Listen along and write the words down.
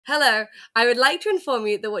Hello, I would like to inform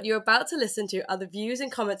you that what you're about to listen to are the views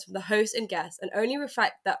and comments from the host and guests and only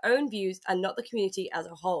reflect their own views and not the community as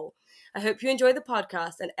a whole. I hope you enjoy the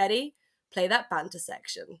podcast, and Eddie, play that banter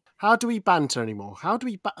section. How do we banter anymore? Do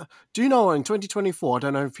you know in 2024, I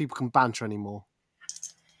don't know if people can banter anymore.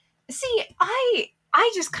 See,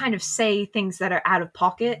 I just kind of say things that are out of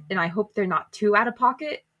pocket, and I hope they're not too out of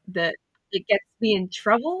pocket that it gets me in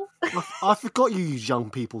trouble. I forgot you use young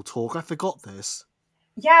people talk. I forgot this.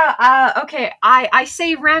 Yeah, okay, I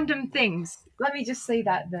say random things. Let me just say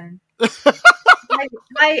that then.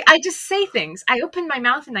 I just say things. I open my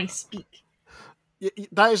mouth and I speak.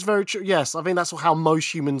 That is very true. Yes, I think that's how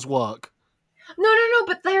most humans work. No,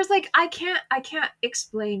 but there's I can't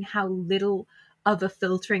explain how little of a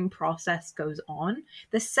filtering process goes on.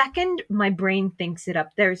 The second my brain thinks it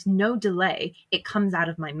up, there's no delay. It comes out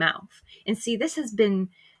of my mouth. And see, this has been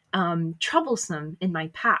troublesome in my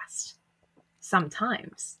past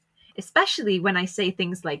sometimes, especially when I say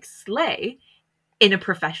things like slay in a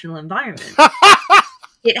professional environment.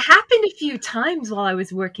 It happened a few times while I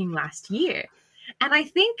was working last year. And I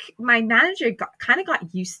think my manager kind of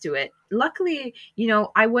got used to it. Luckily,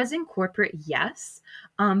 I was in corporate, yes,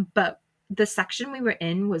 but the section we were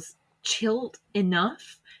in was chilled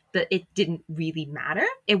enough that it didn't really matter.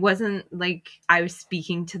 It wasn't like I was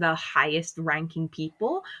speaking to the highest ranking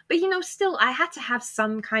people, but still I had to have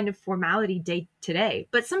some kind of formality day to day.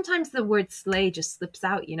 But sometimes the word slay just slips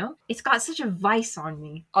out, It's got such a vice on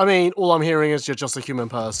me. I mean, all I'm hearing is you're just a human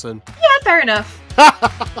person. Yeah, fair enough.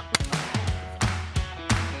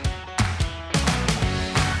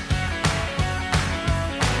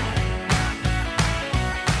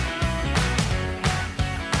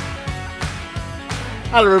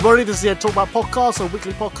 Hello everybody, this is the Talk About Podcast, a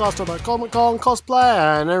weekly podcast about Comic-Con,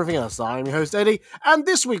 cosplay, and everything else. I'm your host, Eddie, and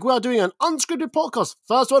this week we are doing an unscripted podcast,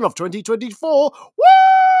 first one of 2024.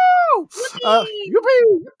 Woo!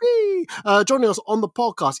 Yippee! Joining us on the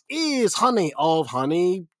podcast is Honey of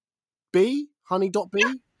Honeybee? Honey.b?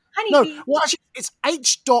 Honeybee. Well actually, it's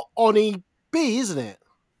H.oneybii, isn't it?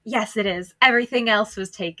 Yes, it is. Everything else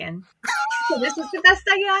was taken. So this is the best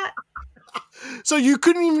I got. So you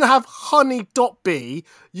couldn't even have honey.b.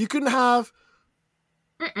 You couldn't have...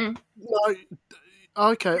 Mm-mm. No.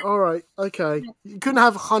 Okay, alright, okay. You couldn't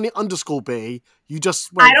have honey_b. You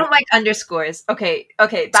just went... I don't like underscores. Okay,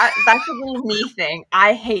 that's a little me thing.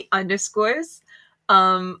 I hate underscores.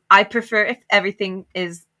 I prefer if everything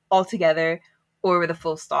is all together or with a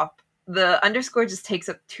full stop. The underscore just takes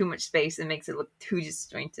up too much space and makes it look too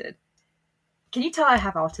disjointed. Can you tell I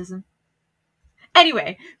have autism?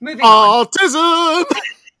 Anyway, moving on. Autism!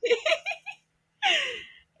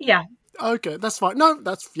 Yeah. Okay, that's fine. No,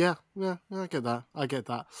 that's... Yeah, I get that.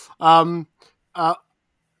 What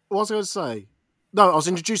was I going to say? No, I was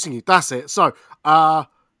introducing you. That's it. So,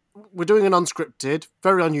 we're doing an unscripted.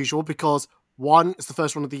 Very unusual because, one, it's the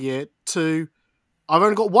first one of the year. Two, I've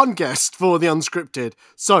only got one guest for the unscripted.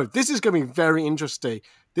 So, this is going to be very interesting.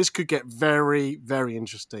 This could get very, very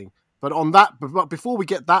interesting. But before we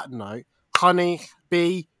get that note, Honey,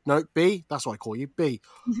 B, no, B, that's what I call you, B.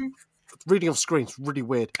 Mm-hmm. Reading off screens, really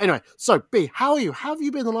weird. Anyway, so B, how are you? How have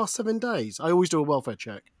you been the last 7 days? I always do a welfare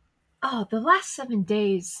check. Oh, the last 7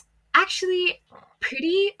 days. Actually,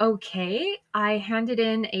 pretty okay. I handed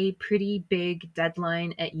in a pretty big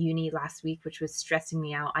deadline at uni last week, which was stressing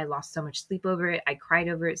me out. I lost so much sleep over it. I cried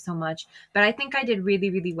over it so much. But I think I did really,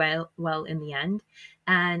 really well in the end.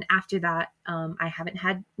 And after that, I haven't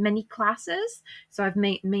had many classes. So I've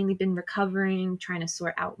mainly been recovering, trying to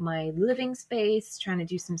sort out my living space, trying to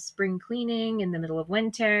do some spring cleaning in the middle of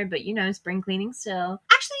winter. But, spring cleaning still.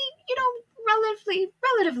 Actually,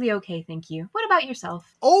 relatively okay, thank you. What about yourself?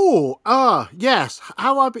 Oh, yes.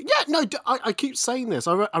 How I been? Yeah, no, I keep saying this.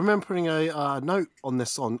 I remember putting a note on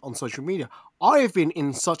this on social media. I have been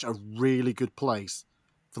in such a really good place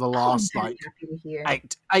for the last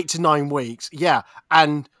eight to 9 weeks. Yeah,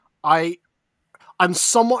 and I'm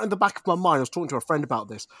somewhat in the back of my mind. I was talking to a friend about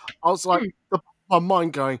this. I was like, my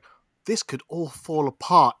mind going, this could all fall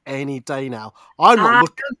apart any day now. I'm not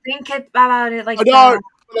looking. Don't think about it like I know.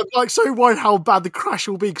 I'm like so worried how bad the crash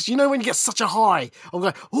will be because when you get such a high, I'm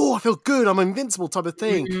like, oh, I feel good, I'm invincible type of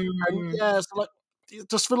thing, and yeah, so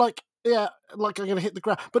just feel like I'm gonna hit the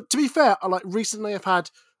ground. But to be fair, recently I've had,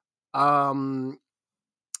 I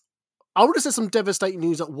would have said some devastating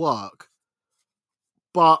news at work,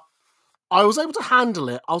 but I was able to handle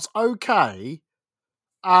it. I was okay,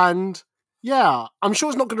 and yeah, I'm sure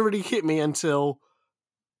it's not going to really hit me until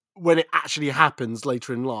when it actually happens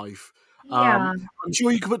later in life. Yeah. I'm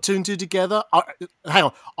sure you can put two and two together. Hang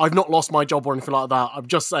on, I've not lost my job or anything like that. I'm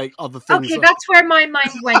just saying other things. Okay, that's where my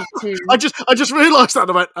mind went to. I just realised that.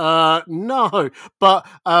 And I went, no. But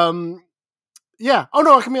yeah. Oh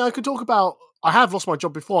no, I could talk about. I have lost my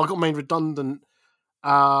job before. I got made redundant. 8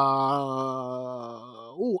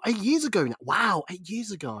 years ago now. Wow, 8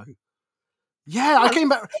 years ago. Yeah, I came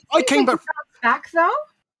back. I came back. Back though.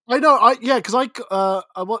 I know. Because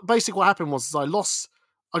basically what happened was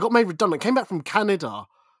I got made redundant. Came back from Canada,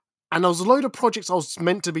 and there was a load of projects I was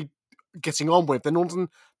meant to be getting on with. Then all of a sudden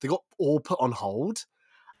they got all put on hold.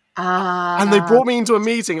 And they brought me into a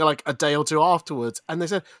meeting like a day or two afterwards, and they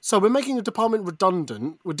said, "So we're making the department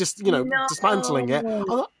redundant. We're just, dismantling it." I was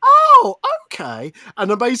like, "Oh, okay."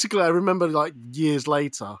 And then basically, I remember like years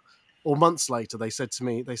later or months later, they said to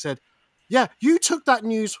me, "Yeah, you took that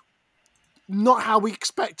news not how we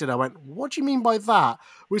expected." I went, "What do you mean by that?"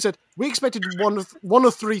 We said we expected one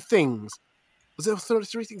of three things. Was there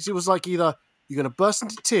three things? It was like either you're going to burst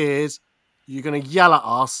into tears, you're going to yell at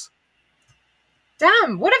us.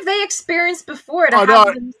 Damn, what have they experienced before to have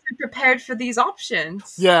them so prepared for these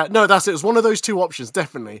options? Yeah, no, that's it. It was one of those two options,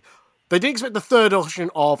 definitely. They didn't expect the third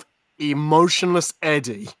option of emotionless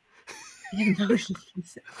Eddie.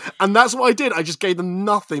 Emotionless. And that's what I did. I just gave them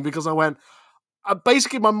nothing because I went...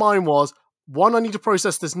 basically, my mind was, one, I need to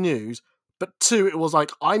process this news, but two, it was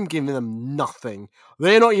like, I'm giving them nothing.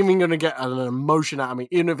 They're not even going to get an emotion out of me,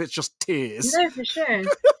 even if it's just tears. No, for sure.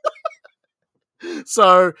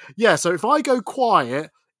 So if I go quiet,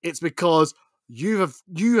 it's because you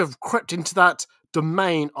have crept into that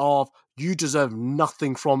domain of you deserve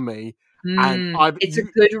nothing from me. And it's a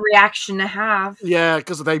good reaction to have. Yeah,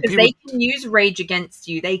 because they can use rage against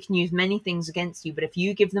you. They can use many things against you, but if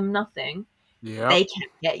you give them nothing, they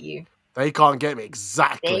can't get you. They can't get me,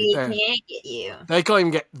 exactly. They can't get you. They can't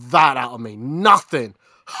even get that out of me. Nothing.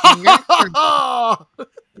 Nuh-uh.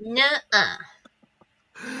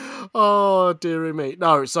 Oh, dearie me.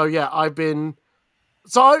 No, so yeah, I've been...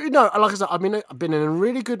 So, like I said, I've been in a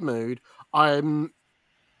really good mood. My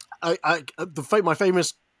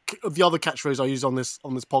famous... The other catchphrase I use on this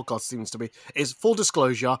podcast seems to be is full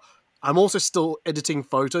disclosure. I'm also still editing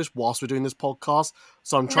photos whilst we're doing this podcast,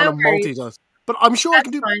 so I'm trying to multitask. But I'm sure I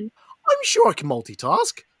can do... Fine. I'm sure I can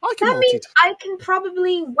multitask. That means I can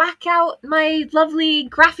probably whack out my lovely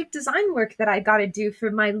graphic design work that I got to do for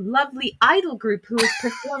my lovely idol group who is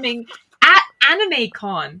performing at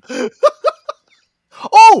AnimeCon.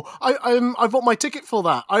 Oh, I bought my ticket for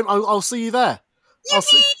that. I'll see you there.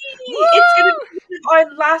 It's going to be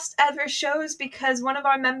our last ever shows because one of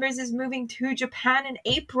our members is moving to Japan in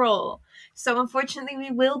April. So unfortunately, we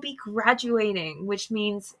will be graduating, which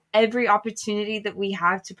means every opportunity that we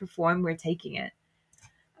have to perform, we're taking it.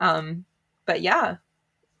 But yeah,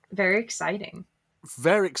 very exciting.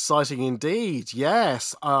 Very exciting indeed.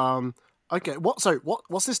 Yes. Okay.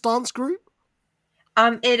 What's this dance group?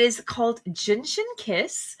 It is called Junshin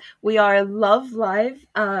Kiss. We are a Love Live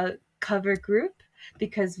cover group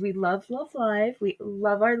because we love Love Live. We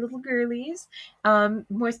love our little girlies.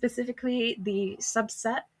 More specifically, the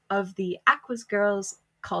subset of the Aquas girls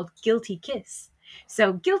called Guilty Kiss.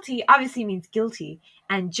 So guilty obviously means guilty,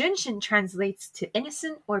 and Junshin translates to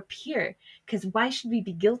innocent or pure, because why should we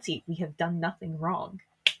be guilty? We have done nothing wrong.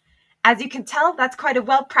 As you can tell, that's quite a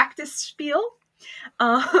well-practiced spiel.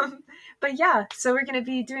 But yeah, so we're going to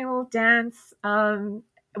be doing a little dance.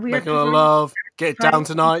 Making a love. Get down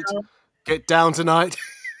tonight. Get down tonight.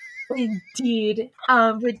 Indeed.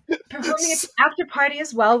 We're performing at the after party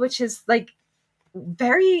as well, which is like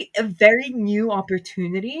a very new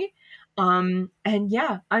opportunity. And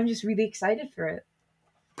yeah, I'm just really excited for it.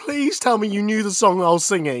 Please tell me you knew the song I was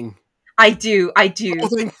singing. I do. Oh,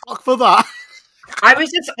 thank fuck for that. I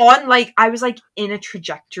was just I was in a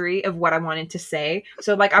trajectory of what I wanted to say.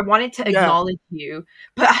 So I wanted to acknowledge you,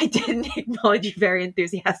 but I didn't acknowledge you very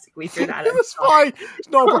enthusiastically for that. It was fine. It's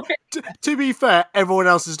not to be fair, everyone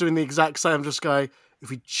else is doing the exact same. I'm just going, if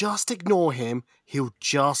we just ignore him, he'll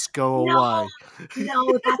just go away.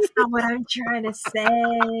 No, that's not what I'm trying to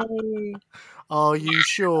say. Are you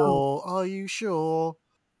sure? Are you sure?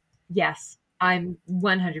 Yes, I'm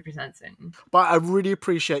 100% certain. But I really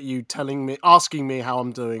appreciate you asking me how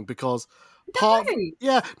I'm doing, because part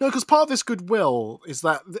of this goodwill is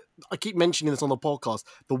that I keep mentioning this on the podcast.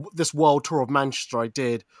 This world tour of Manchester I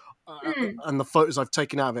did, and the photos I've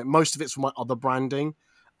taken out of it, most of it's from my other branding.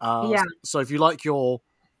 So if you like how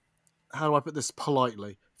do I put this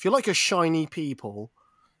politely? If you like your shiny people,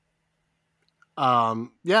 go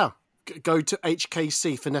to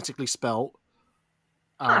HKC phonetically spelt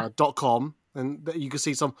 .com, and you can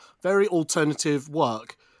see some very alternative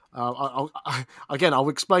work. Again, I'll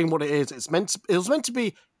explain what it is. It was meant to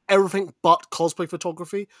be everything but cosplay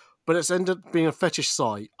photography, but it's ended up being a fetish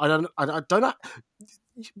site. I don't know.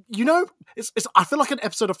 You know, it's. I feel like an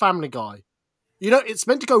episode of Family Guy. You know, it's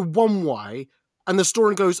meant to go one way, and the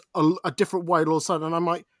story goes a different way all of a sudden. And I'm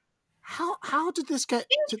like, how did this get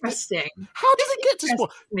Interesting. How did it get to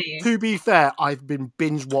sport? Me. To be fair, I've been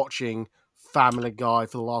binge watching Family Guy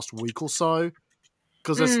for the last week or so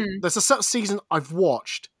because there's a certain season I've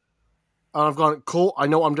watched and I've gone, cool, I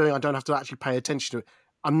know what I'm doing. I don't have to actually pay attention to it.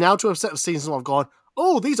 I'm now to a set of seasons where I've gone,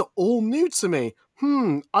 oh, these are all new to me.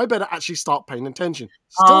 I better actually start paying attention.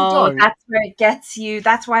 Still don't. That's where it gets you.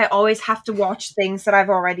 That's why I always have to watch things that I've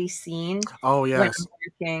already seen. Oh, yes. When I'm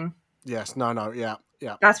working. Yes, no, yeah.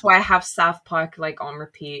 That's why I have South Park like on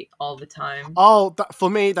repeat all the time. Oh, for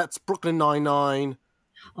me, that's Brooklyn Nine-Nine.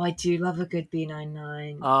 Oh, I do love a good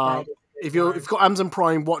B99. If you've got Amazon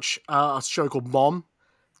Prime, watch a show called Mom.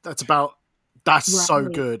 That's so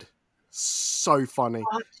good, so funny.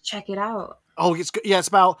 I'll have to check it out. Oh, it's good. Yeah, it's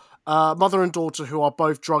about mother and daughter who are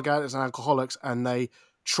both drug addicts and alcoholics, and they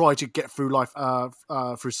try to get through life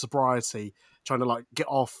through sobriety, trying to like get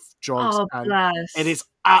off drugs. Oh, and bless. it is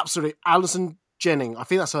absolutely Alison Jennings. I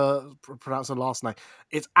think that's her pronounce her last name.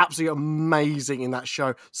 It's absolutely amazing in that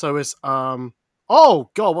show. So it's oh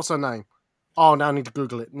god, what's her name? Oh, now I need to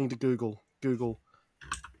Google it. Google.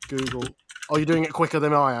 Oh, you're doing it quicker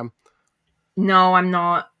than I am. No, I'm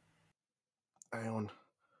not. Hang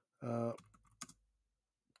on.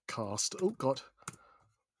 Cast. Oh god.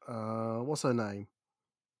 What's her name?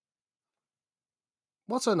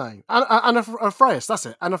 Anna Freyes. That's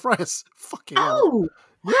it. Anna Freyes. Fucking hell.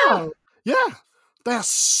 Wow. Yeah. They are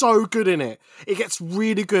so good in it. It gets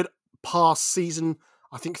really good past season,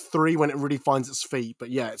 I think 3, when it really finds its feet. But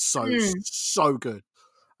yeah, it's so good.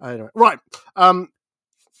 Anyway, right.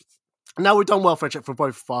 Now we've done welfare check for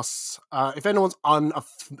both of us. If anyone's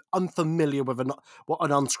unfamiliar with what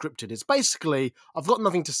an unscripted is, basically, I've got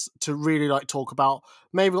nothing to really like talk about.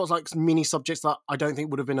 Maybe got like some mini subjects that I don't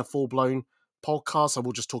think would have been a full blown podcast, so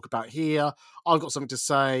we'll just talk about here. I've got something to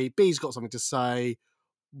say. B's got something to say.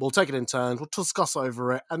 We'll take it in turns. We'll discuss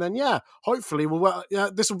over it, and then hopefully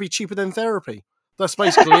this will be cheaper than therapy. That's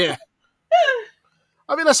basically it.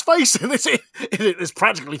 I mean, let's face it, it's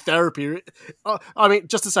practically therapy. I mean,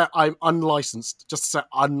 just to say I'm unlicensed.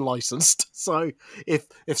 So if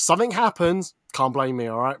something happens, can't blame me,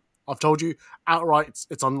 all right? I've told you outright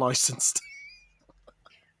it's unlicensed.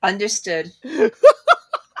 Understood. You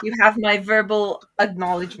have my verbal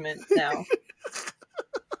acknowledgement now.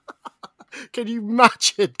 Can you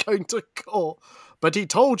imagine going to court? But he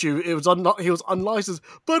told you he was unlicensed.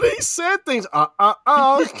 But he said things.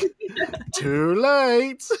 Too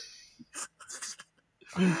late.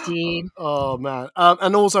 Indeed. Oh man.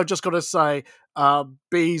 And also, just got to say,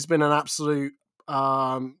 B's been an absolute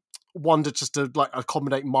wonder just to like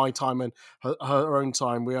accommodate my time and her own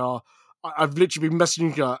time. I've literally been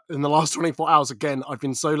messaging her in the last 24 hours. Again, I've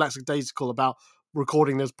been so lackadaisical about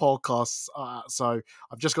recording this podcast. So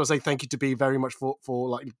I've just got to say thank you to B very much for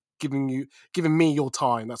like giving me your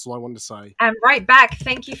time. That's all I wanted to say. And right back.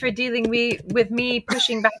 Thank you for dealing with me,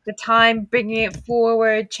 pushing back the time, bringing it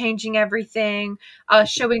forward, changing everything,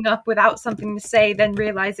 showing up without something to say, then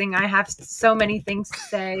realizing I have so many things to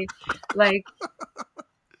say. Like,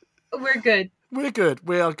 we're good. We're good.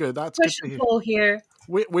 We are good. That's push good and pull here.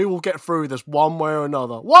 We will get through this one way or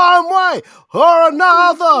another. One way or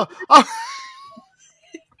another.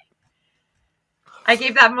 I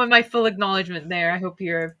gave that one my full acknowledgement there. I hope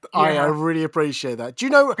you're I really appreciate that. Do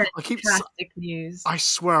you know? I keep fantastic news. I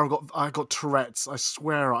swear I got Tourette's. I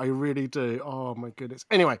swear I really do. Oh my goodness.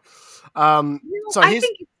 Anyway, so I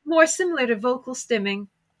think it's more similar to vocal stimming.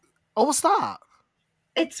 Oh, what's that?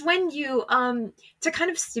 It's when you to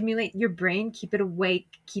kind of stimulate your brain, keep it awake,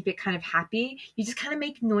 keep it kind of happy. You just kind of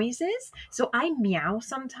make noises. So I meow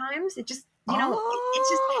sometimes. It just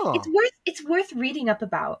it's worth reading up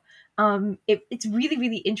about. It's really,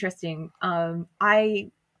 really interesting.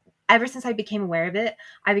 Ever since I became aware of it,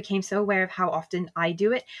 I became so aware of how often I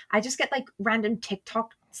do it. I just get like random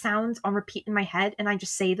TikTok sounds on repeat in my head, and I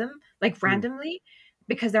just say them like randomly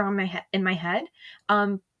because they're in my head.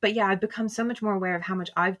 But yeah, I've become so much more aware of how much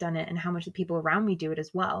I've done it and how much the people around me do it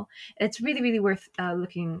as well. It's really, really worth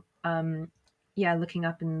looking up and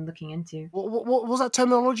looking into. What was that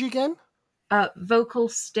terminology again? Vocal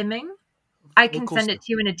stimming. I can send it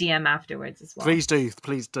to you in a DM afterwards as well. Please do.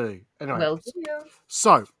 Anyway, will do.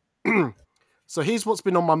 So here's what's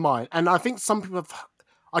been on my mind, and I think some people have.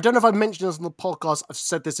 I don't know if I've mentioned this on the podcast. I've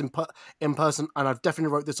said this in person, and I've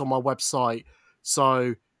definitely wrote this on my website.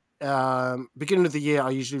 So, beginning of the year, I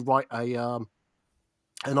usually write a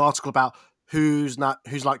an article about who's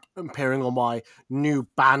like appearing on my new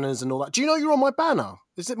banners and all that. Do you know you're on my banner?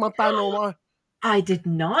 Is it my banner or my? I did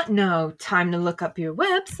not know. Time to look up your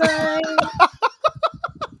website.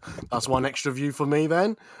 That's one extra view for me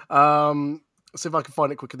then. See if I can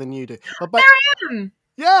find it quicker than you do. But There I am.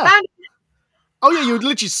 yeah. Found Oh yeah, you would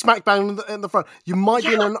literally smack bang in the front. You might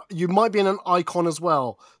be in an icon as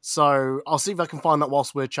well. So I'll see if I can find that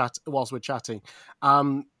whilst we're chatting. What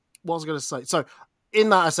was I going to say? So in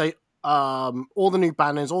that I say all the new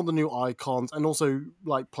banners, all the new icons, and also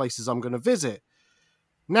like places I'm going to visit.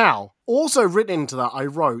 Now, also written into that, I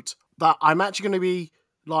wrote that I'm actually going to be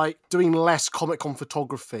like doing less Comic-Con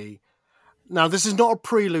photography. Now, this is not a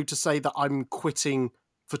prelude to say that I'm quitting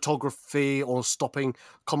photography or stopping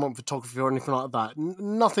Comic-Con photography or anything like that.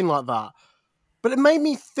 Nothing like that. But it made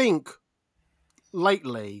me think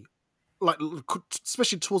lately, like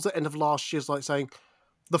especially towards the end of last year, like saying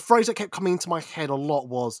the phrase that kept coming into my head a lot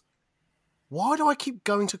was, why do I keep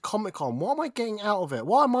going to Comic-Con? What am I getting out of it?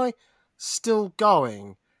 Why am I still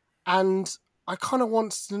going? And I kind of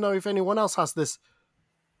want to know if anyone else has this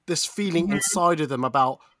feeling inside of them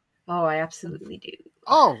about. Oh, I absolutely do.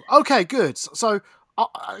 Oh, okay, good. So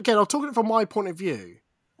again, I'll talk it from my point of view,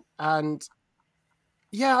 and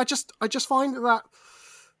yeah, I just find that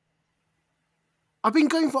I've been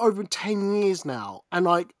going for over 10 years now, and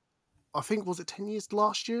like I think was it 10 years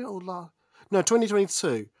last year or no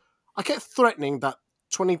 2022. I kept threatening that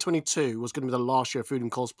 2022 was going to be the last year of food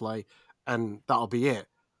and cosplay, and that'll be it.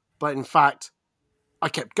 But in fact, I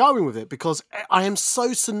kept going with it because I am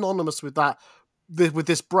so synonymous with that, with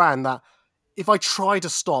this brand, that if I try to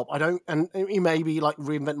stop, I don't, and maybe like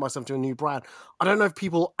reinvent myself to a new brand, I don't know if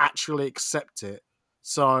people actually accept it.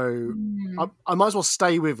 So I might as well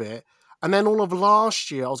stay with it. And then all of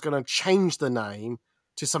last year, I was going to change the name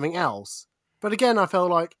to something else. But again, I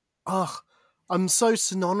felt like, I'm so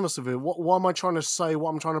synonymous with it. What am I trying to say?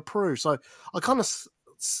 What I'm trying to prove? So I kind of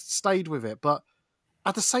stayed with it. But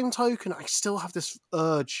at the same token, I still have this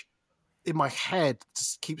urge in my head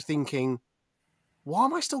to keep thinking, why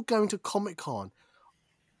am I still going to Comic-Con?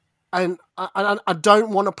 And I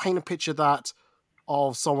don't want to paint a picture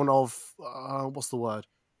of someone of, what's the word?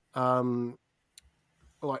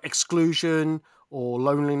 Like exclusion or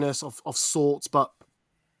loneliness of sorts. But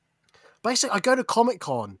basically, I go to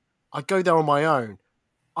Comic-Con. I go there on my own.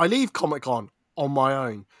 I leave Comic-Con on my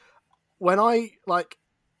own. When I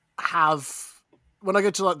when I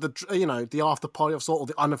go to like the after party of sort, or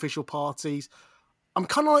the unofficial parties, I'm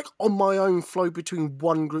kind of like on my own, flow between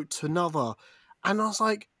one group to another. And I was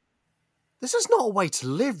like, this is not a way to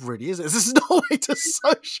live, really, is it? This is not a way to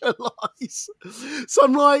socialize. So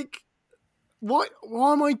I'm like, why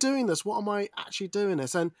am I doing this? What am I actually doing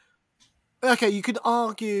this? And okay, you could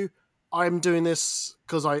argue I'm doing this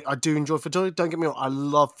because I do enjoy photography. Don't get me wrong, I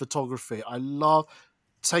love photography. I love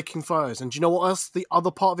taking photos. And do you know what else? The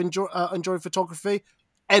other part of enjoying photography?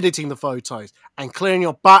 Editing the photos and clearing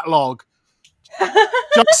your backlog.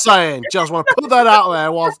 Just saying. Just want to put that out there.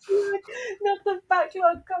 Not the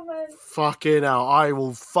backlog comment. Fucking hell. I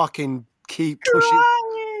will fucking keep pushing.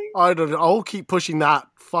 I don't know. I'll keep pushing that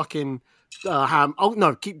fucking ham. Oh,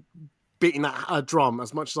 no. Keep beating that drum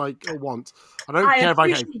as much as I want. I don't care if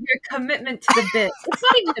I can. Your commitment to the bit. It's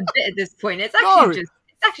not even a bit at this point. It's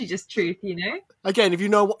actually just truth, you know? Again, if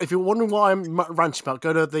you're wondering why I'm ranting about,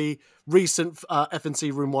 go to the recent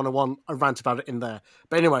FNC Room 101. I rant about it in there.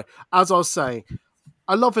 But anyway, as I was saying,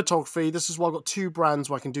 I love photography. This is why I've got two brands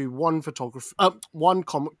where I can do one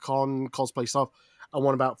Comic-Con cosplay stuff and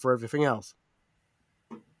one about for everything else.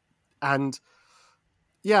 And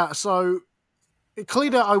yeah, so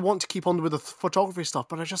clearly I want to keep on with the photography stuff,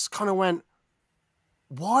 but I just kind of went,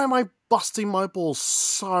 why am I busting my balls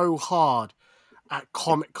so hard at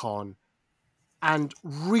Comic-Con and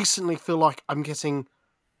recently feel like I'm getting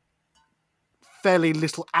fairly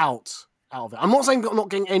little out of it? I'm not saying I'm not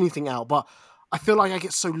getting anything out, but I feel like I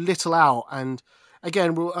get so little out. And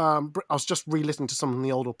again, I was just re-listening to some of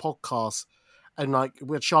the older podcasts, and like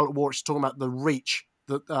we had Charlotte Warwick talking about the reach,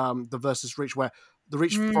 the versus reach, where the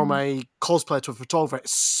reach from a cosplayer to a photographer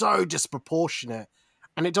is so disproportionate,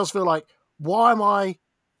 and it does feel like, why am I,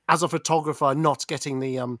 as a photographer, not getting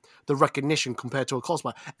the recognition compared to a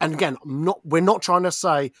cosplayer? And again, we're not trying to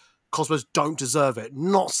say cosplayers don't deserve it.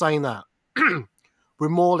 Not saying that. We're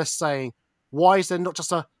more or less saying, why is there not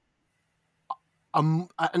just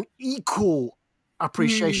an equal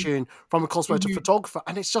appreciation from a cosplayer to photographer?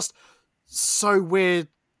 And it's just so weird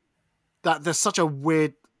that there's such a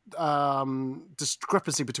weird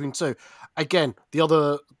discrepancy between two. Again, the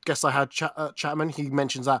other guest I had, Chapman, he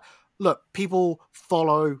mentions that, look, people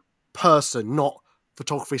follow person, not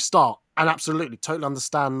photography start. And absolutely, totally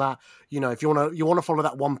understand that. If you want to follow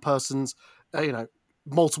that one person's,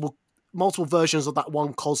 multiple versions of that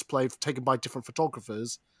one cosplay taken by different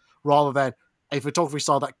photographers, rather than a photography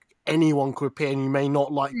style that anyone could appear, and you may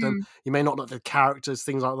not like them, you may not like the characters,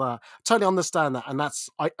 things like that. Totally understand that, and that's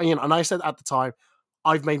and I said at the time,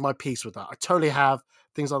 I've made my peace with that. I totally have,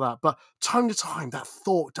 things like that. But time to time, that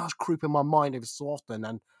thought does creep in my mind every so often,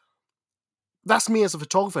 and that's me as a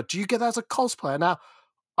photographer. Do you get that as a cosplayer? Now,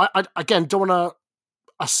 I again don't want to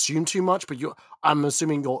assume too much, but I'm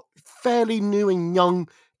assuming you're fairly new and young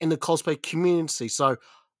in the cosplay community. So,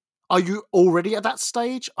 are you already at that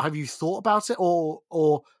stage? Have you thought about it, or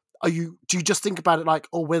do you just think about it like,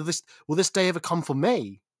 oh, will this day ever come for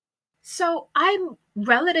me? So I'm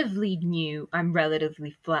relatively new. I'm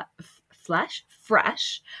relatively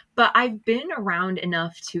fresh, but I've been around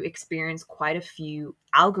enough to experience quite a few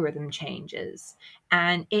algorithm changes,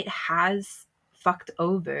 and it has fucked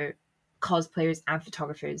over cosplayers and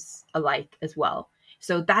photographers alike as well.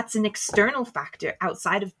 So that's an external factor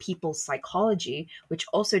outside of people's psychology, which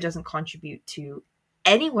also doesn't contribute to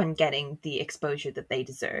anyone getting the exposure that they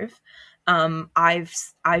deserve.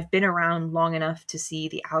 I've been around long enough to see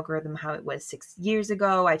the algorithm how it was 6 years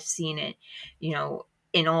ago. I've seen it,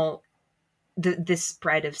 in all this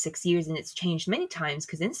spread of 6 years, and it's changed many times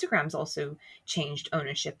because Instagram's also changed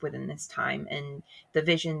ownership within this time, and the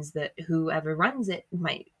visions that whoever runs it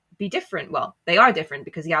might be different. Well, they are different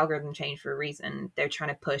because the algorithm changed for a reason. They're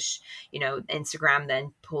trying to push, Instagram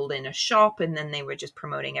then pulled in a shop, and then they were just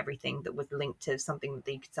promoting everything that was linked to something that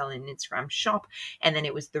they could sell in an Instagram shop. And then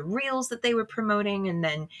it was the reels that they were promoting, and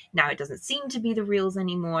then now it doesn't seem to be the reels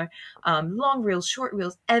anymore. Long reels, short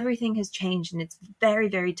reels, everything has changed, and it's very,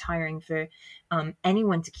 very tiring for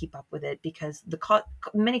anyone to keep up with it, because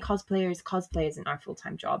many cosplay isn't our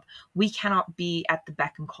full-time job. We cannot be at the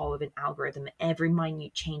beck and call of an algorithm. Every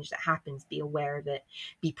minute change that happens, be aware of it,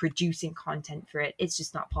 be producing content for it. It's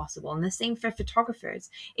just not possible. And the same for photographers.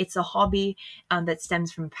 It's a hobby that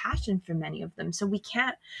stems from passion for many of them. So we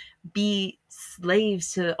can't be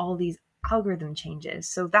slaves to all these algorithm changes.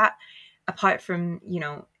 So that, apart from,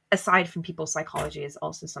 aside from people's psychology, is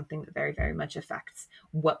also something that very, very much affects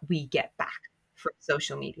what we get back from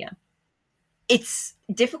social media. It's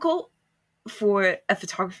difficult for a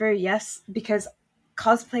photographer, yes, because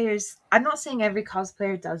cosplayers, I'm not saying every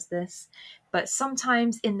cosplayer does this, but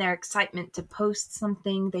sometimes in their excitement to post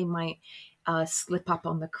something, they might slip up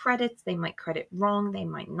on the credits, they might credit wrong, they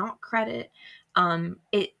might not credit.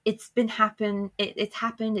 It's happened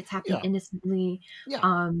Yeah. innocently.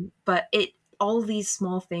 Yeah. But all these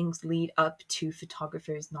small things lead up to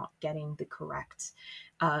photographers not getting the correct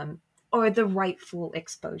or the rightful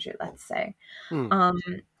exposure, let's say.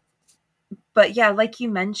 But yeah, like you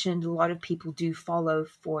mentioned, a lot of people do follow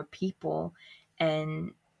for people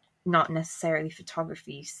and not necessarily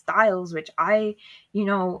photography styles, which I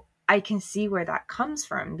can see where that comes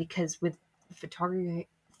from, because with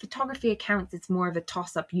photography accounts, it's more of a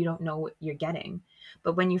toss-up. You don't know what you're getting.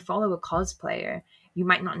 But when you follow a cosplayer, you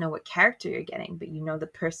might not know what character you're getting, but the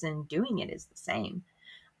person doing it is the same.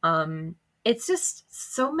 It's just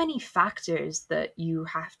so many factors that you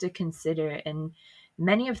have to consider, and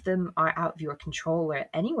many of them are out of your control or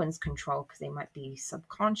anyone's control, because they might be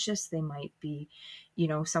subconscious. They might be,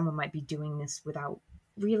 someone might be doing this without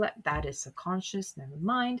that is subconscious, never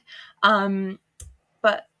mind.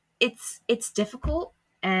 But it's difficult,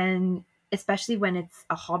 and especially when it's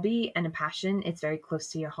a hobby and a passion, it's very close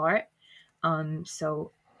to your heart.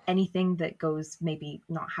 So anything that goes maybe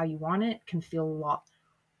not how you want it can feel a lot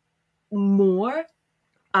more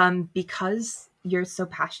because you're so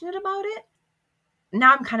passionate about it.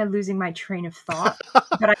 Now I'm kind of losing my train of thought,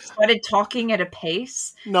 but I started talking at a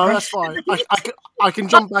pace. No, that's fine. I can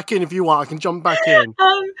jump back in if you want. I can jump back in.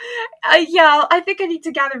 Yeah, I think I need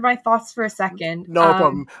to gather my thoughts for a second. No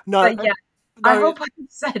problem. No, but yeah, I hope I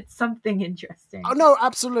said something interesting. No,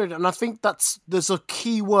 absolutely. And I think there's a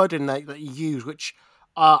key word in there that you use, which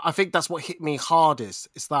I think that's what hit me hardest,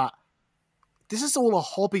 is that this is all a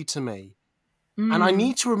hobby to me. And I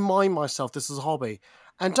need to remind myself this is a hobby.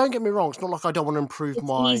 And don't get me wrong, it's not like I don't want to improve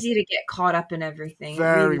it's easy to get caught up in everything.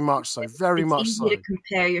 Very much so. Very much so. It's easy to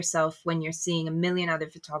compare yourself when you're seeing a million other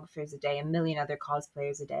photographers a day, a million other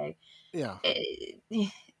cosplayers a day. Yeah.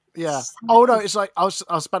 Yeah. Oh no, it's like I was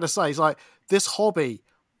about to say, it's like this hobby,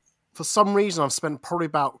 for some reason I've spent probably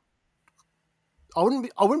about, I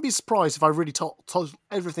wouldn't be surprised if I really told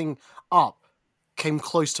everything up, came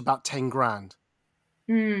close to about 10 grand.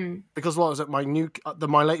 Because what was it?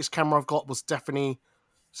 My latest camera I've got was definitely,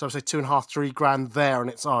 so I'd say 2.5, 3 grand there on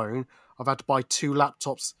its own. I've had to buy 2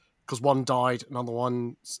 laptops because one died, another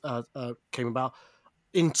one came about.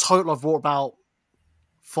 in total, I've bought about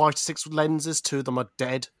 5 to 6 lenses. 2 of them are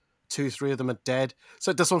dead. 3 of them are dead.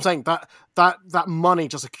 So that's what I'm saying. That money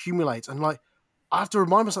just accumulates, and like I have to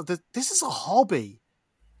remind myself that this is a hobby.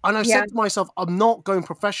 And I said to myself, I'm not going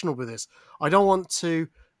professional with this. I don't want to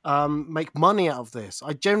make money out of this.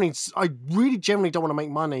 I really generally don't want to make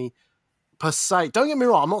money per se. Don't get me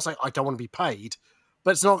wrong. I'm not saying I don't want to be paid, but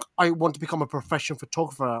it's not, I want to become a professional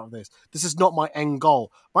photographer out of this. This is not my end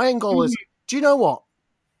goal. My end goal is, do you know what?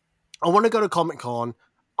 I want to go to Comic-Con.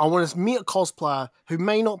 I want to meet a cosplayer who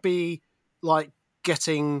may not be like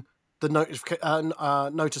getting the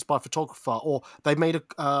noticed by a photographer, or they made a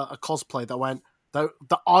cosplay that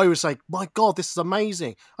I was like, my God, this is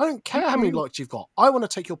amazing. I don't care how many likes you've got. I want to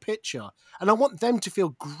take your picture, and I want them to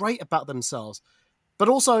feel great about themselves. But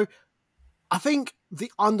also, I think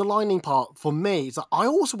the underlining part for me is that I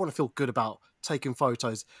also want to feel good about taking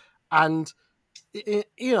photos, and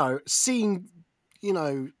seeing,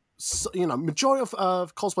 majority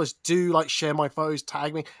of cosplayers do like share my photos,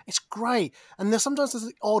 tag me. It's great, and there's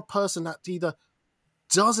the odd person that either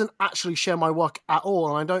doesn't actually share my work at all,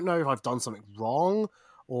 and I don't know if I've done something wrong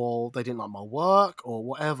or they didn't like my work or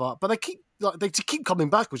whatever, but they keep coming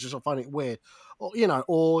back, which is, I find it weird. Or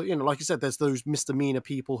like you said, there's those misdemeanor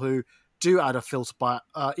people who do add a filter by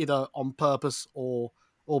either on purpose or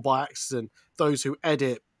by accident, those who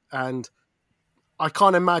edit. And I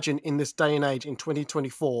can't imagine in this day and age, in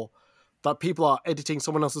 2024, that people are editing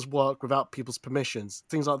someone else's work without people's permissions,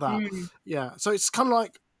 things like that. Yeah, so it's kind of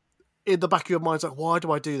like, in the back of your mind, it's like, why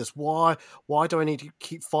do I do this? Why do I need to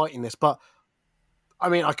keep fighting this? But I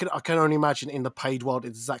mean, I can only imagine in the paid world,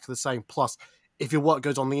 it's exactly the same. Plus, if your work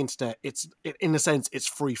goes on the internet, in a sense, it's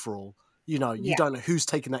free for all. You don't know who's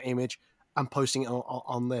taking that image and posting it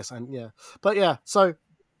on this. And so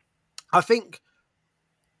I think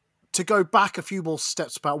to go back a few more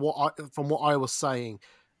steps about from what I was saying,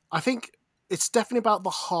 I think it's definitely about the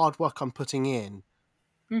hard work I'm putting in.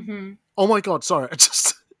 Oh my God, sorry.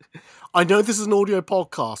 I know this is an audio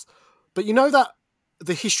podcast, but you know that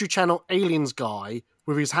the History Channel Aliens guy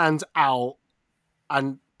with his hands out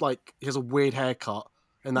and like he has a weird haircut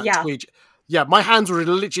and that tweet? Yeah, my hands were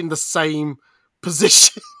literally in the same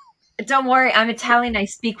position. Don't worry, I'm Italian. I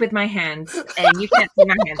speak with my hands, and you can't see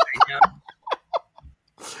my hands right now.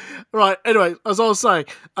 Right. Anyway, as I was saying,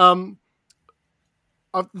 the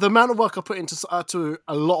amount of work I put into to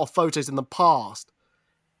a lot of photos in the past,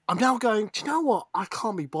 I'm now going, do you know what? I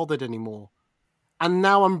can't be bothered anymore. And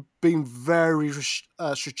now I'm being very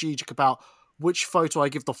strategic about which photo I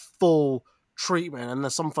give the full treatment. And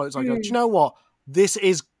there's some photos I go, do you know what? This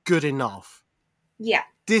is good enough. Yeah.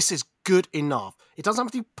 This is good enough. It doesn't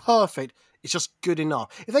have to be perfect. It's just good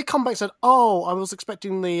enough. If they come back and said, oh, I was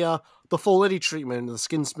expecting the full eddy treatment, the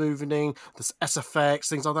skin smoothing, the SFX,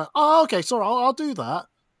 things like that. Oh, okay, sorry, I'll do that.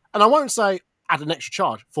 And I won't say, add an extra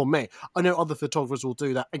charge for me. I know other photographers will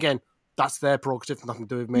do that. Again, that's their prerogative, nothing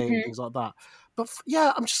to do with me and things like that. But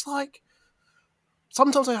I'm just like,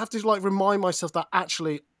 sometimes I have to like remind myself that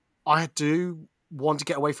actually I do want to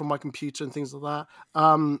get away from my computer and things like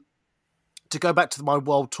that. To go back to my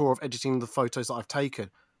world tour of editing the photos that I've taken,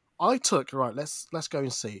 I took, right, let's go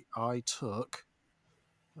and see. I took,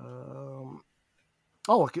 it's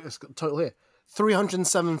got a total here,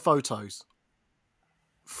 307 photos.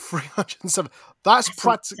 307. That's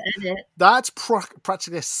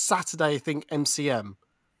practically a Saturday, I think, MCM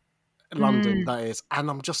in London, that is. And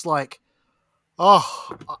I'm just like,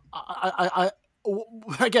 I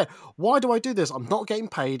again, why do I do this? I'm not getting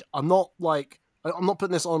paid. I'm not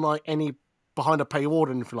putting this on like any behind a paywall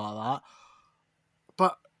or anything like that.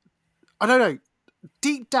 But I don't know.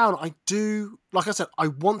 Deep down, I do, like I said, I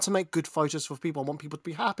want to make good photos for people. I want people to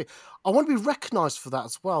be happy. I want to be recognised for that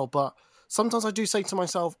as well. But sometimes I do say to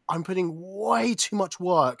myself, I'm putting way too much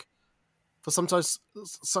work for sometimes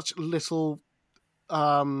such little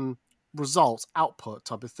results, output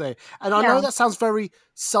type of thing. And I know that sounds very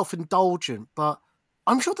self-indulgent, but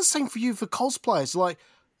I'm sure the same for you for cosplayers. Like,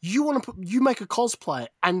 you make a cosplay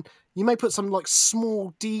and you may put some like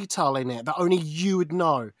small detail in it that only you would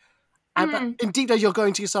know. And in deep down, you're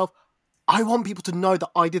going to yourself, I want people to know that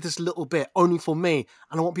I did this little bit only for me,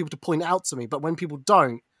 and I want people to point it out to me. But when people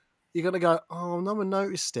don't, you're going to go, oh, no one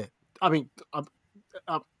noticed it. I mean,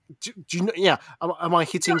 do you know? Yeah, am I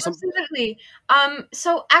hitting something? Absolutely.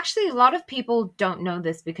 So actually, a lot of people don't know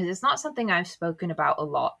this because it's not something I've spoken about a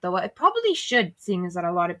lot, though I probably should, seeing as that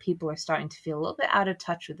a lot of people are starting to feel a little bit out of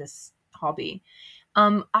touch with this hobby.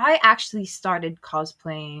 I actually started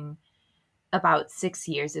cosplaying about 6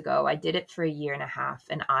 years ago. I did it for 1.5 years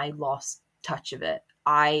and I lost touch of it.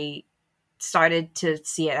 I started to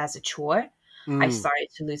see it as a chore. I Mm. started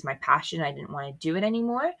to lose my passion. I didn't want to do it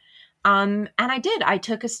anymore. And I did. I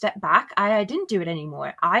took a step back. I didn't do it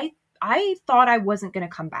anymore. I thought I wasn't going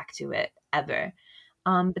to come back to it ever.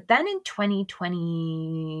 But then in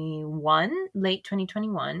 2021, late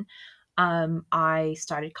 2021, I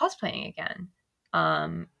started cosplaying again.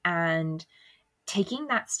 And taking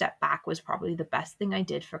that step back was probably the best thing I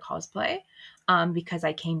did for cosplay, because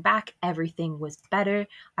I came back, everything was better.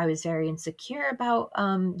 I was very insecure about,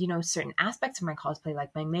 certain aspects of my cosplay,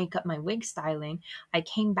 like my makeup, my wig styling. I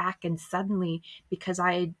came back and suddenly, because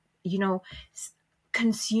I had,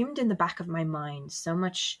 consumed in the back of my mind so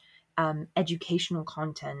much educational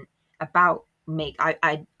content about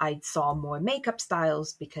I saw more makeup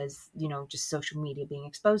styles because just social media being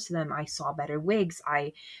exposed to them. I saw better wigs.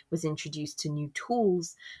 I was introduced to new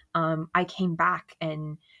tools. I came back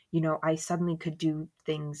and I suddenly could do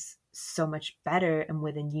things so much better and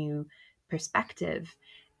with a new perspective.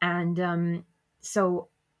 And so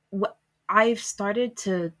what I've started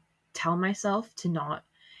to tell myself to not,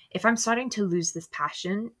 if I'm starting to lose this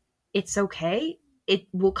passion, it's okay. It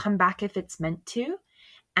will come back if it's meant to.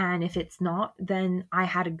 And if it's not, then I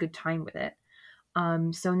had a good time with it.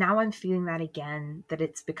 So now I'm feeling that again, that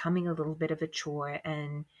it's becoming a little bit of a chore,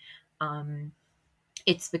 and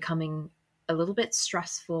it's becoming a little bit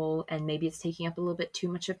stressful, and maybe it's taking up a little bit too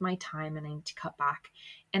much of my time and I need to cut back.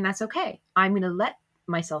 And that's okay. I'm going to let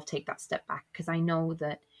myself take that step back, because I know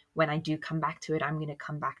that when I do come back to it, I'm going to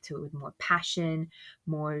come back to it with more passion,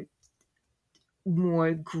 more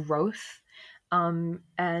growth. And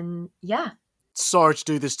yeah. Sorry to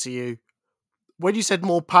do this to you. When you said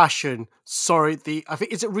more passion, sorry, I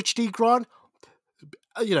think, is it Richard E. Grant?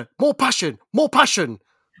 More passion, more passion.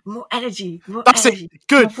 More energy. That's it.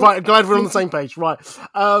 Good. Right. I'm glad we're on the same page. Right.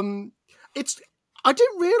 I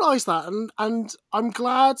didn't realise that, and I'm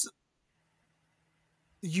glad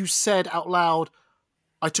you said out loud,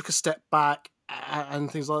 I took a step back and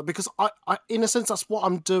things like that, because I in a sense, that's what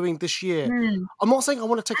I'm doing this year. I'm not saying I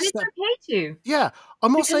want to take and a step. It's okay to. Yeah.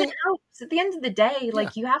 I'm not saying it helps. At the end of the day,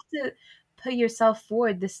 like, you have to put yourself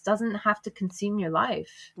forward. This doesn't have to consume your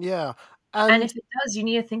life. Yeah. And if it does, you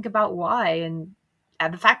need to think about why, and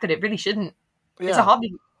the fact that it really shouldn't. Yeah. It's a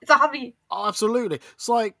hobby. It's a hobby. Oh, absolutely. It's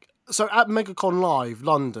like, so at MegaCon Live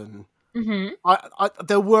London, Mm-hmm.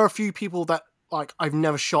 there were a few people that like I've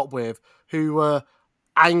never shot with who were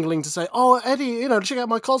angling to say, "Oh, Eddie, check out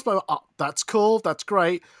my cosplay." Oh, that's cool. That's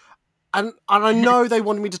great. And I know they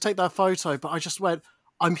wanted me to take that photo, but I just went,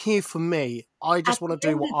 I'm here for me. I just want to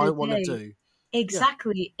do what I want to do.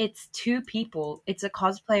 Exactly. Yeah. It's two people. It's a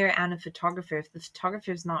cosplayer and a photographer. If the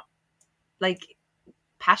photographer's not like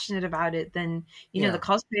passionate about it, then the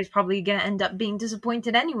cosplayer is probably going to end up being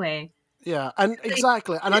disappointed anyway. Yeah, and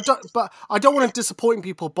exactly. And I don't want to disappoint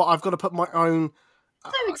people, but I've got to put my own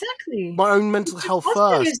exactly. My own mental health first.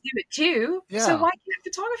 Cosplayers do it too. Yeah. So why can't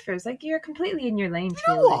photographers? Like, you're completely in your lane.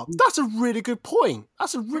 You know what? That's a really good point.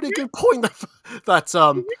 That's a really good point that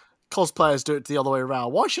cosplayers do it the other way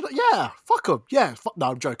around. Why should I? Yeah, fuck them. Yeah, no,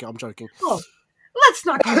 I'm joking. Oh, let's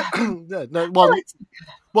not do that. Yeah, no,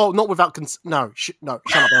 well, not without no, shut up,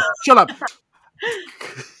 shut up.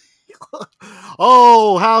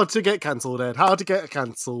 Oh, how to get cancelled, Ed? How to get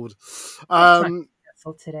cancelled?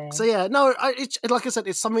 Today. So yeah, no, like I said,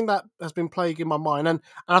 it's something that has been plaguing my mind, and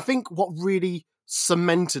I think what really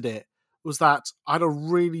cemented it was that I had a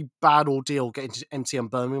really bad ordeal getting to MTM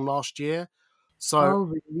Birmingham last year.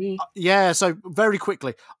 So, really? Yeah. So very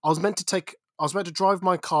quickly, I was meant to drive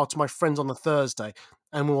my car to my friends on the Thursday,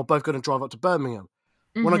 and we were both going to drive up to Birmingham.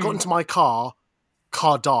 Mm-hmm. When I got into my car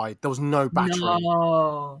died. There was no battery.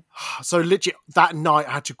 No. So literally that night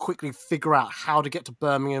I had to quickly figure out how to get to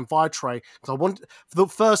Birmingham via train, because I wanted, for the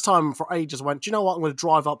first time for ages, I went, do you know what, I'm going to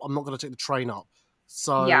drive up, I'm not going to take the train up.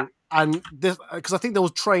 So yeah. And this, because I think there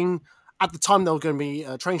was at the time there were going to be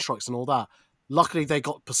train strikes and all that. Luckily they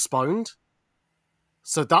got postponed,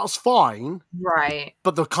 so that was fine. Right.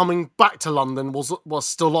 But the coming back to London was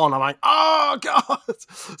still on. I'm like, oh god.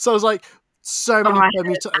 So I was like, so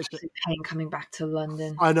many pain coming back to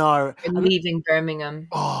London. I know. And leaving Birmingham.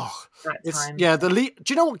 Oh, that time. Yeah. Do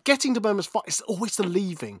you know what? Getting to Birmingham is fun. It's always the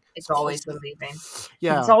leaving. It's always the leaving.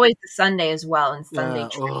 Yeah. It's always the Sunday as well, and Sunday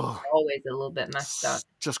trips are always a little bit messed up.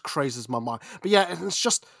 Just crazes my mind. But yeah, it's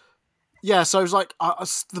just so it was like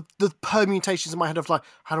the permutations in my head of like,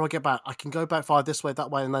 how do I get back? I can go back via this way, that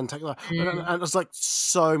way, and then take that. And it was like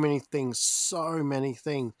so many things,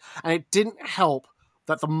 and it didn't help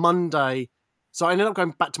that the Monday, so I ended up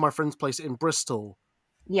going back to my friend's place in Bristol.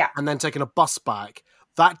 Yeah. And then taking a bus back.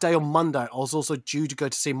 That day on Monday, I was also due to go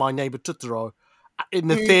to see My Neighbour Totoro in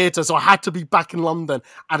the theatre, so I had to be back in London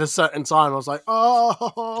at a certain time. I was like,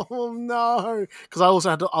 oh no, because I also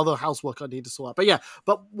had other housework I needed to sort out. But yeah,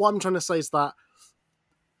 but what I'm trying to say is that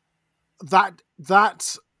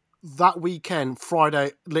weekend,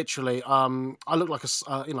 Friday, literally, I looked like a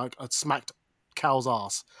smacked cow's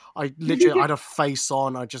ass. I had a face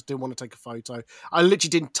on. I just didn't want to take a photo. I literally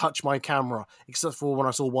didn't touch my camera except for when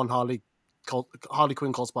I saw one Harley Quinn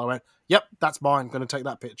cosplay. I went, "Yep, that's mine. I'm going to take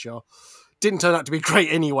that picture." Didn't turn out to be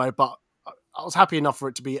great anyway, but I was happy enough for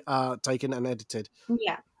it to be taken and edited.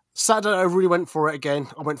 Yeah. Saturday, I really went for it again.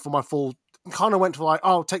 I went for my full. Kind of went for like,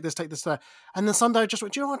 oh, take this there. And then Sunday, I just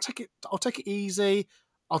went, do you know what? I'll take it easy.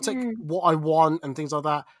 I'll take what I want and things like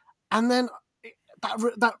that. And then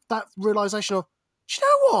that realization of, do you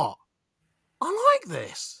know what? I like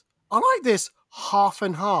this. I like this half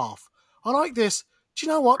and half. I like this. Do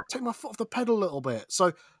you know what? Take my foot off the pedal a little bit.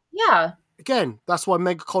 So yeah, again, that's why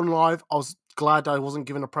MegaCon Live. I was glad I wasn't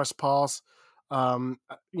given a press pass. Anime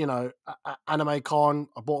Con,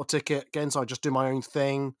 I bought a ticket again, so I just do my own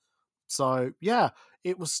thing. So yeah,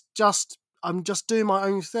 it was just I'm just doing my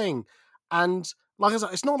own thing, and like I said,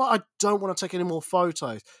 it's not that I don't want to take any more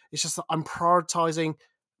photos. It's just that I'm prioritizing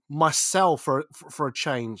myself for a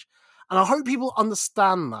change, and I hope people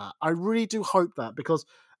understand that. I really do hope that, because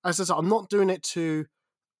as I said, I'm not doing it to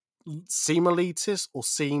seem elitist or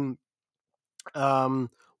seem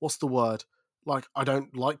what's the word? Like I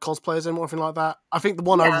don't like cosplayers anymore, anything like that. I think the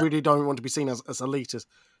one I really don't want to be seen as elitist,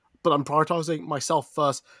 but I'm prioritizing myself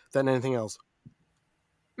first than anything else.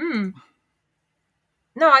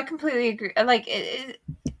 No, I completely agree. Like,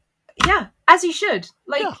 yeah, as you should.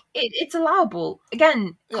 Like, it's allowable.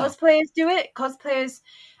 Again, cosplayers do it. Cosplayers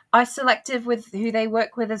are selective with who they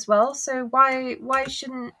work with as well. So why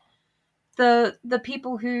shouldn't the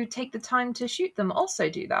people who take the time to shoot them also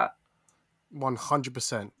do that?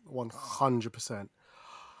 100%. 100%.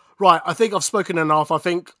 Right, I think I've spoken enough. I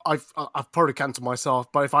think I've probably cancelled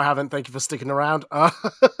myself, but if I haven't, thank you for sticking around.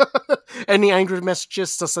 Any angry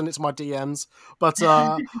messages, just send it to my DMs. But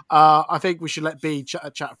I think we should let B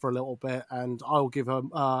chat for a little bit, and I'll give her,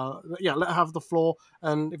 let her have the floor.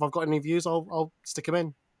 And if I've got any views, I'll stick them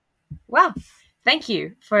in. Well, thank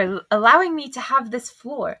you for allowing me to have this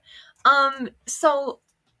floor. So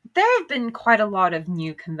there have been quite a lot of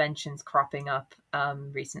new conventions cropping up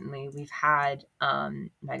recently. We've had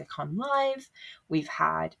MegaCon Live, we've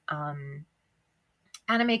had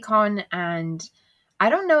AnimeCon, and I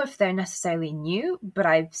don't know if they're necessarily new, but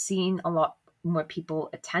I've seen a lot more people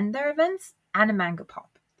attend their events. Animanga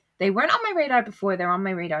Pop. They weren't on my radar before, they're on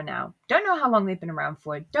my radar now. Don't know how long they've been around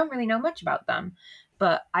for, don't really know much about them,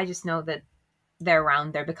 but I just know that they're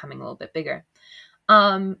around, they're becoming a little bit bigger.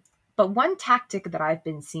 But one tactic that I've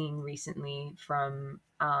been seeing recently from,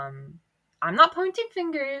 I'm not pointing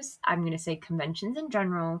fingers, I'm going to say conventions in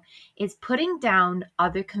general, is putting down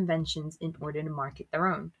other conventions in order to market their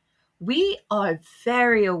own. We are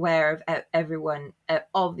very aware of everyone,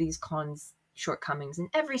 all of these cons' shortcomings, and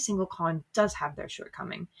every single con does have their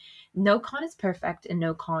shortcoming. No con is perfect, and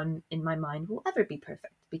no con, in my mind, will ever be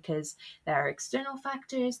perfect, because there are external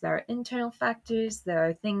factors, there are internal factors, there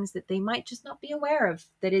are things that they might just not be aware of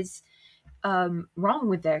that is wrong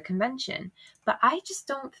with their convention. But I just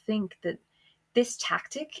don't think that this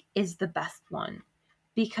tactic is the best one,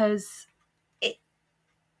 because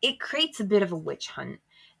it creates a bit of a witch hunt.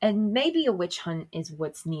 And maybe a witch hunt is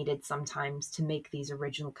what's needed sometimes to make these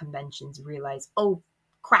original conventions realize, oh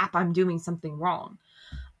crap, I'm doing something wrong.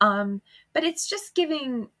 But it's just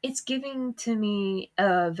giving to me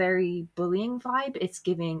a very bullying vibe. It's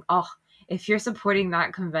giving, if you're supporting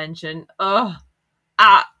that convention,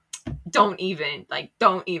 don't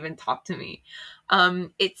even talk to me.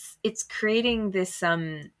 It's creating this, at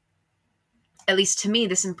least to me,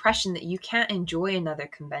 this impression that you can't enjoy another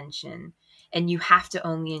convention and you have to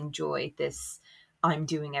only enjoy this I'm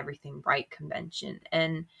doing everything right convention.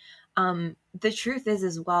 And the truth is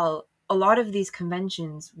as well, a lot of these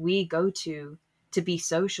conventions we go to be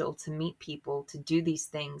social, to meet people, to do these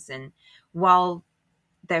things. And while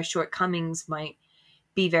their shortcomings might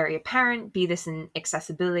be very apparent, be this in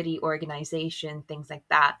accessibility, organization, things like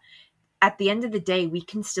that, at the end of the day, we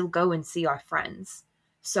can still go and see our friends.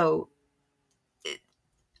 So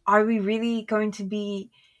are we really going to be,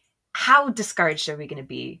 how discouraged are we going to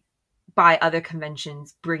be by other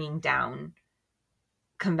conventions bringing down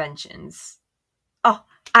conventions? Oh,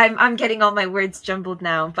 I'm getting all my words jumbled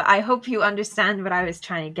now, but I hope you understand what I was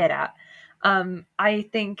trying to get at. I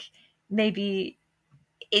think maybe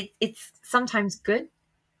it's sometimes good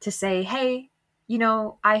to say, hey,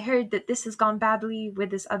 I heard that this has gone badly with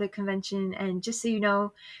this other convention, and just so you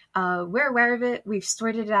know, we're aware of it. We've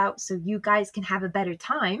sorted it out so you guys can have a better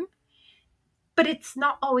time. But it's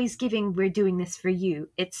not always giving, we're doing this for you.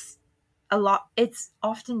 It's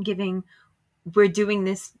often giving, we're doing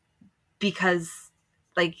this because,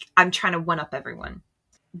 like, I'm trying to one up everyone.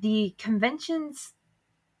 The convention's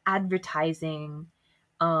advertising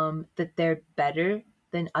that they're better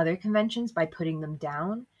than other conventions by putting them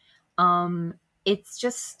down. It's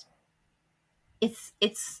just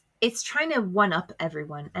it's trying to one up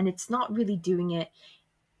everyone, and it's not really doing it.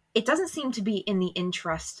 It doesn't seem to be in the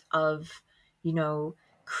interest of,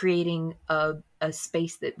 creating a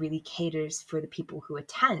space that really caters for the people who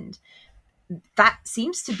attend. That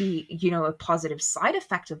seems to be, a positive side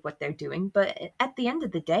effect of what they're doing, but at the end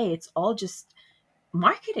of the day, it's all just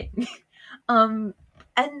marketing. And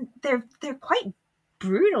they're quite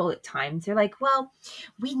brutal at times. They're like, well,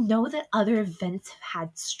 we know that other events have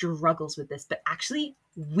had struggles with this, but actually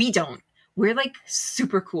we don't. We're like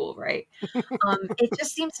super cool, right? It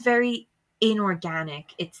just seems very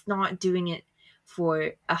inorganic. It's not doing it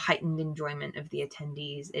for a heightened enjoyment of the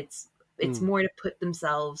attendees. It's more to put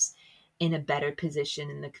themselves in a better position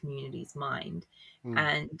in the community's mind.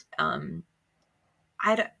 And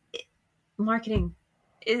marketing,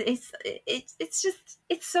 it's just,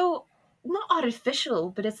 it's so not artificial,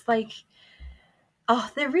 but it's like,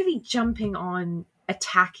 they're really jumping on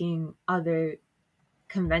attacking other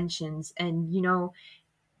conventions. And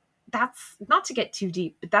that's not to get too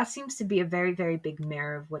deep, but that seems to be a very, very big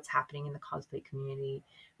mirror of what's happening in the cosplay community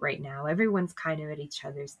right now. Everyone's kind of at each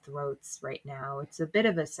other's throats right now. It's a bit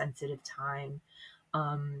of a sensitive time.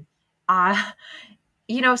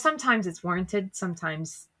 Sometimes it's warranted.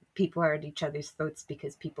 Sometimes people are at each other's throats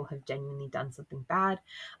because people have genuinely done something bad.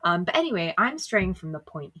 But anyway, I'm straying from the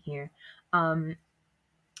point here.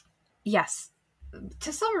 Yes,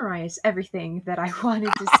 to summarize everything that I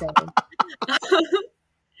wanted to say,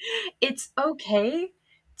 it's okay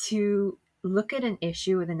to look at an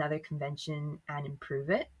issue with another convention and improve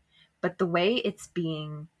it, but the way it's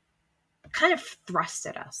being kind of thrust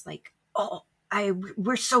at us, like,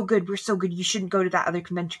 we're so good, you shouldn't go to that other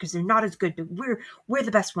convention because they're not as good, but we're the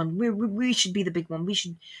best one, we should be the big one, we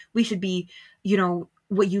should be,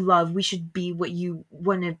 what you love, we should be what you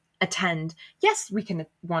want to attend. Yes, we can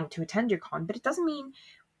want to attend your con, but it doesn't mean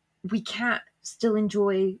we can't still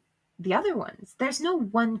enjoy the other ones. There's no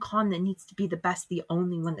one con that needs to be the best, the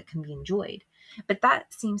only one that can be enjoyed. But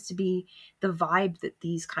that seems to be the vibe that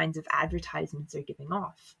these kinds of advertisements are giving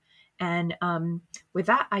off. And with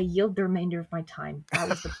that, I yield the remainder of my time. That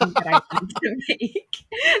was the point that I wanted to make.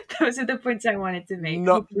 Those are the points I wanted to make.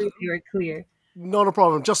 Hopefully you were clear. Not a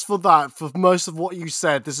problem. Just for that, for most of what you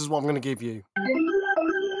said, this is what I'm going to give you.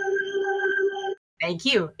 Thank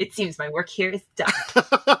you. It seems my work here is done.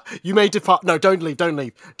 You may depart. No, don't leave. I'm not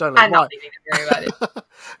leaving. Don't worry about it.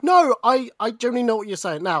 No, I generally know what you're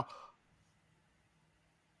saying. Now,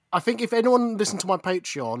 I think if anyone listened to my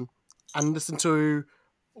Patreon and listened to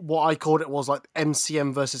what I called it was like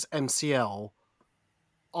MCM versus MCL,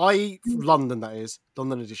 London, that is,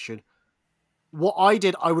 London edition. What I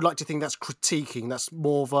did, I would like to think that's critiquing. That's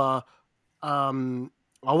more of a...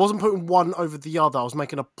 I wasn't putting one over the other. I was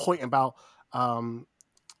making a point about...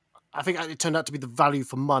 I think it turned out to be the value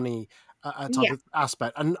for money type of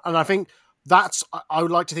aspect. And I think that's... I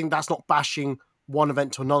would like to think that's not bashing one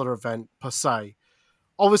event to another event, per se.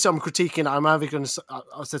 Obviously, I'm critiquing... I'm either going to...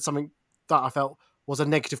 I said something that I felt was a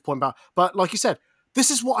negative point about... But like you said,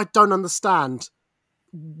 this is what I don't understand.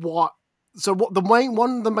 What... So what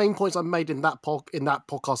one of the main points I made in that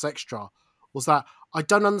podcast extra was that I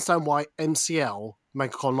don't understand why MCL,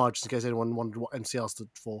 MegaCon Live, just in case anyone wondered what MCL stood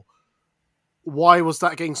for, why was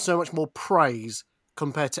that getting so much more praise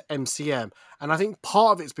compared to MCM? And I think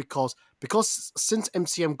part of it's because since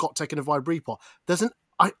MCM got taken over by Report, there's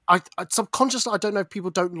I subconsciously, I don't know if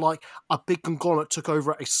people don't like a big conglomerate took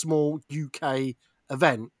over a small UK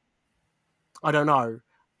event. I don't know.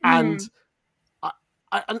 And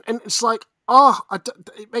and it's like,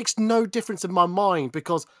 it makes no difference in my mind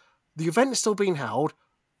because the event is still being held.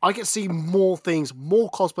 I get to see more things,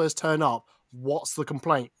 more cosplayers turn up. What's the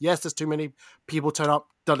complaint? Yes, there's too many people turn up.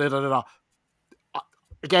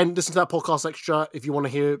 Again, listen to that podcast extra if you want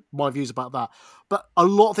to hear my views about that. But a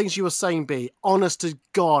lot of things you were saying, B, honest to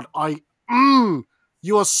God,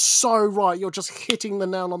 you are so right. You're just hitting the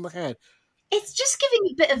nail on the head. It's just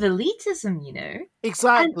giving a bit of elitism,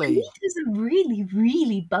 Exactly. And elitism really,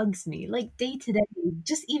 really bugs me. Like, day to day,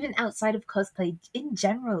 just even outside of cosplay, in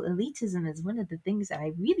general, elitism is one of the things that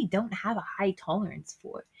I really don't have a high tolerance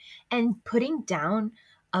for. And putting down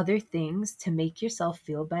other things to make yourself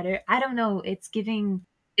feel better. I don't know, it's giving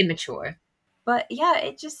immature. But yeah,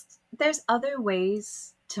 there's other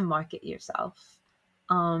ways to market yourself.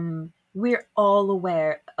 We're all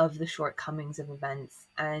aware of the shortcomings of events,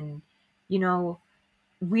 and you know,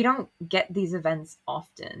 we don't get these events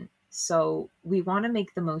often. So we want to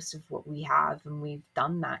make the most of what we have, and we've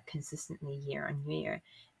done that consistently year on year.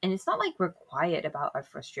 And it's not like we're quiet about our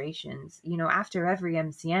frustrations. After every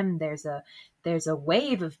MCM, there's a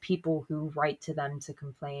wave of people who write to them to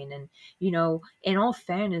complain. And in all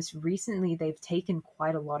fairness, recently they've taken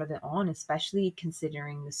quite a lot of it on, especially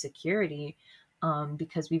considering the security,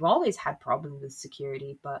 because we've always had problems with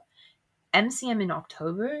security. But MCM in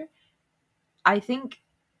October, I think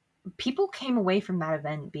people came away from that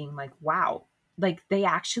event being like, wow, like they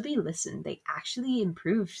actually listened, they actually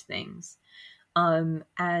improved things.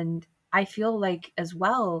 And I feel like as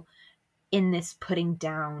well, in this putting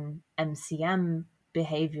down MCM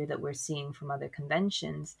behavior that we're seeing from other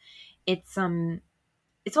conventions, it's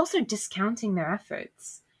also discounting their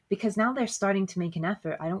efforts, because now they're starting to make an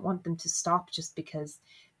effort. I don't want them to stop just because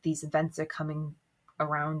these events are coming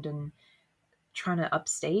around and trying to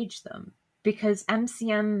upstage them, because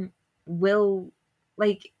MCM will,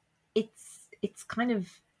 like, it's kind of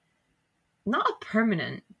not a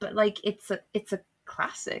permanent, but like it's a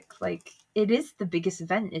classic. Like, it is the biggest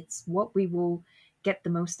event. It's what we will get the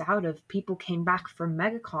most out of. People came back from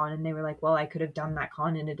MegaCon and they were like, well, I could have done that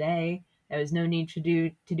con in a day. There was no need to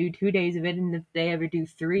do 2 days of it, and if they ever do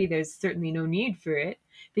 3, there's certainly no need for it,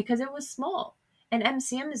 because it was small. And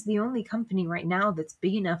MCM is the only company right now that's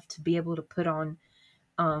big enough to be able to put on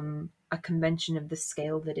a convention of the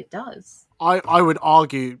scale that it does. I would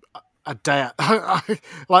argue a day. I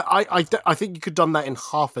think you could have done that in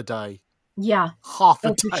half a day. Yeah, half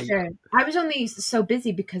a for day. sure. I was only so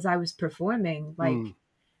busy because I was performing. Like,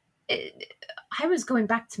 I was going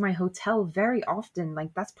back to my hotel very often.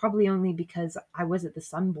 Like, that's probably only because I was at the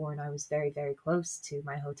Sunborn. I was very, very close to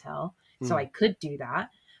my hotel, so I could do that.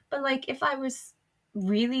 But like, if I was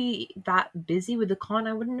really that busy with the con,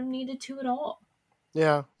 I wouldn't have needed to at all.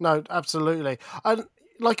 Yeah, no, absolutely. And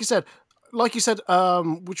like you said,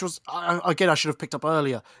 which was, again, I should have picked up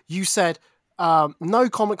earlier. You said, no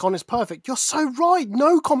Comic-Con is perfect. You're so right.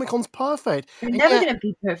 No Comic-Con's perfect. They're never going to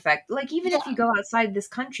be perfect. Like, even if you go outside this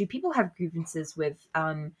country, people have grievances with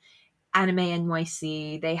Anime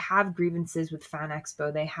NYC. They have grievances with Fan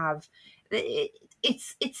Expo. They have...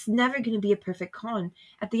 It's never going to be a perfect con.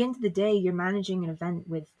 At the end of the day, you're managing an event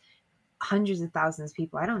with hundreds of thousands of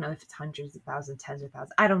people. I don't know if it's hundreds of thousands, tens of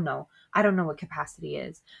thousands. I don't know what capacity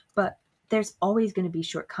is, but there's always going to be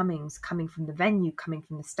shortcomings coming from the venue, coming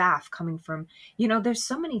from the staff, coming from, there's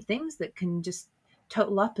so many things that can just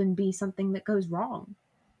total up and be something that goes wrong.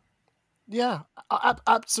 Yeah,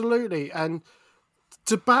 absolutely. And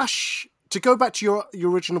to go back to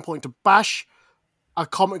your original point, to bash a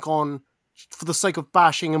Comic-Con for the sake of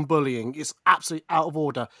bashing and bullying is absolutely out of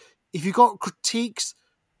order. If you've got critiques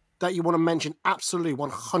that you want to mention, absolutely,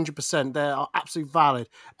 100%, they are absolutely valid.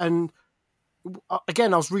 And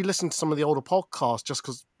again, I was re-listening to some of the older podcasts just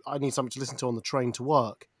because I need something to listen to on the train to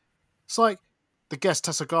work. It's like the guest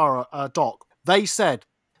Tessagara, Doc, they said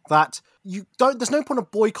that there's no point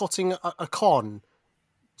of boycotting a con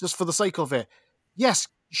just for the sake of it. Yes,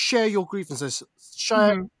 share your grievances,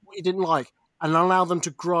 share what you didn't like, and allow them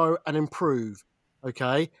to grow and improve.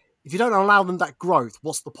 Okay? If you don't allow them that growth,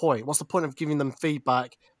 what's the point? What's the point of giving them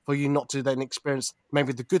feedback for you not to then experience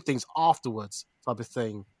maybe the good things afterwards, type of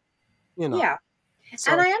thing? Yeah.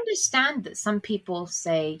 So, and I understand that some people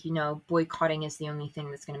say, boycotting is the only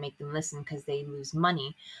thing that's going to make them listen because they lose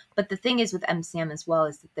money. But the thing is with MCM as well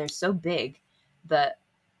is that they're so big that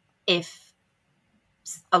if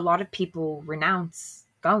a lot of people renounce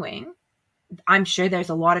going, I'm sure there's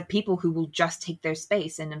a lot of people who will just take their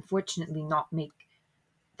space and unfortunately not make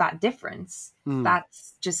that difference.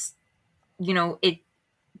 That's just,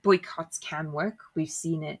 boycotts can work. We've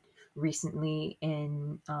seen it recently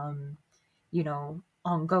in,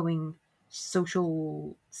 ongoing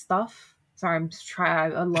social stuff. Sorry,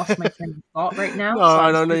 I lost my train of thought right now. No,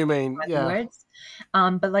 I don't know what you mean. Yeah. Words.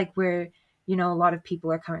 But like a lot of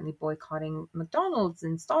people are currently boycotting McDonald's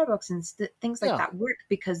and Starbucks and things like that work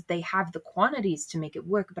because they have the quantities to make it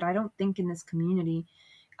work. But I don't think in this community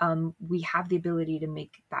we have the ability to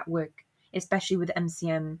make that work, especially with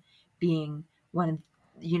MCM being one of,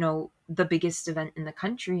 the biggest event in the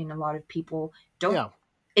country. And a lot of people don't,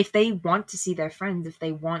 if they want to see their friends, if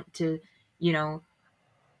they want to,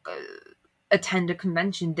 attend a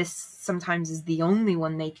convention, this sometimes is the only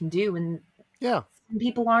one they can do. And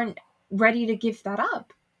people aren't ready to give that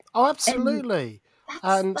up. Oh, absolutely.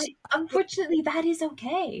 And unfortunately, that is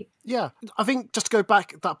okay. Yeah, I think just to go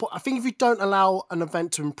back at that point, I think if you don't allow an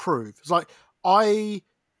event to improve, it's like I'm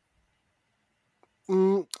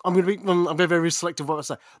going to be very selective what I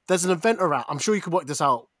say. There's an event around. I'm sure you can work this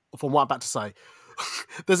out from what I'm about to say.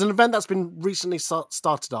 There's an event that's been recently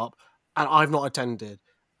started up, and I've not attended.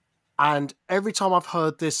 And every time I've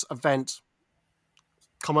heard this event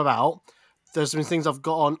come about, there's been things I've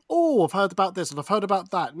got on. Oh, I've heard about this and I've heard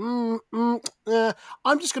about that.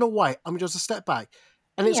 I'm just going to wait. I'm just a step back.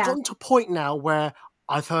 And it's gotten to a point now where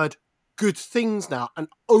I've heard good things now and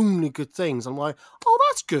only good things. I'm like, oh,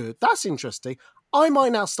 that's good. That's interesting. I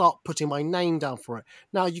might now start putting my name down for it.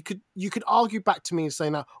 Now, you could argue back to me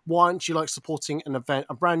saying that, why aren't you like supporting an event,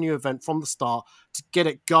 a brand new event from the start to get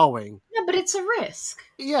it going? Yeah, but it's a risk.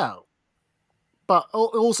 Yeah. But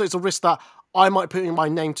also it's a risk that I might put in my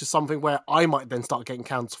name to something where I might then start getting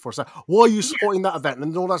cancelled for. So, why are you supporting that event?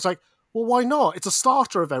 And all that's like, well, why not? It's a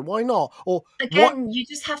starter event. Why not? Or again, you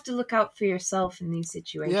just have to look out for yourself in these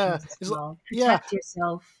situations. Yeah, as well. Protect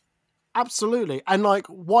yourself. Absolutely. And like,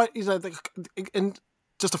 why is and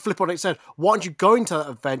just to flip on it said, why aren't you going to that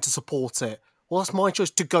event to support it? Well, that's my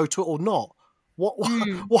choice to go to it or not.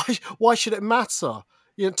 Why should it matter?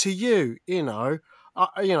 To you,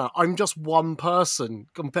 I'm just one person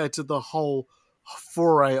compared to the whole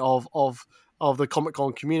foray of the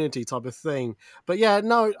Comic-Con community type of thing. But yeah,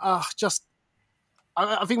 no, I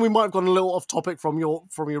think we might have gone a little off topic from your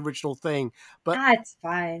original thing. But that's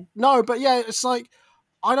fine. No, but yeah, it's like,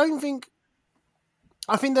 I think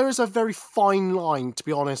there is a very fine line, to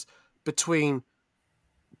be honest, between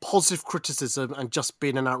positive criticism and just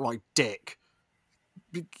being an outright dick.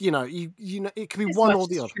 It can be one or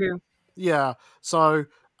the other. True. Yeah. So,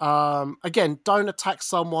 again, don't attack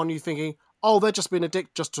someone you're thinking, oh, they're just being a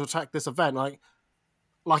dick just to attack this event. Like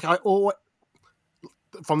I always,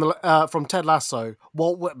 from Ted Lasso,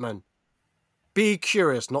 Walt Whitman, be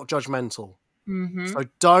curious, not judgmental. Mm-hmm. So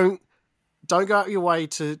don't go out of your way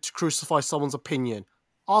to crucify someone's opinion.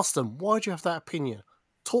 Ask them, why do you have that opinion?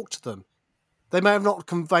 Talk to them. They may have not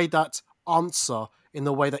conveyed that answer in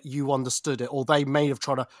the way that you understood it, or they may have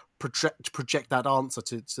tried to project that answer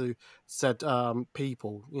to said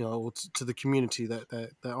people, or to the community that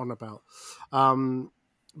they're on about.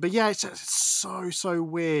 But yeah, it's so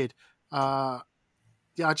weird. I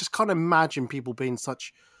just can't imagine people being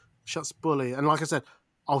such bully. And like I said,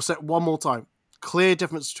 I'll say it one more time: clear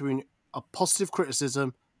difference between a positive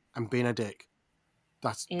criticism and being a dick.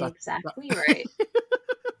 That's exactly right.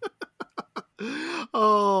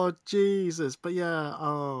 Oh Jesus! But yeah,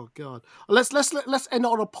 oh God. Let's end it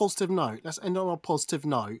on a positive note.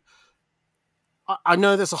 I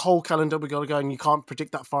know there's a whole calendar we got to go, and you can't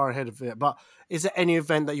predict that far ahead of it. But is there any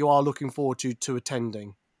event that you are looking forward to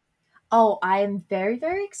attending? Oh, I am very,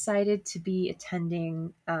 very excited to be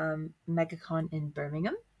attending MegaCon in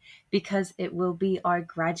Birmingham, because it will be our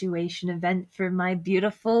graduation event for my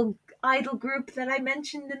beautiful idol group that I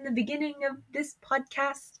mentioned in the beginning of this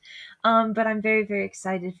podcast. But I'm very, very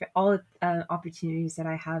excited for all opportunities that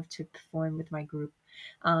I have to perform with my group.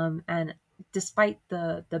 And despite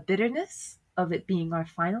the bitterness of it being our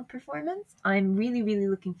final performance, I'm really, really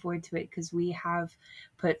looking forward to it, because we have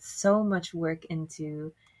put so much work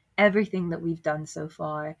into everything that we've done so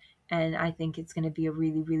far. And I think it's going to be a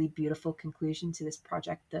really, really beautiful conclusion to this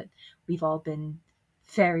project that we've all been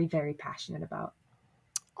very, very passionate about.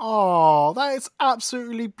 Oh, that is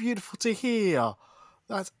absolutely beautiful to hear.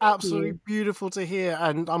 That's absolutely beautiful to hear.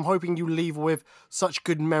 And I'm hoping you leave with such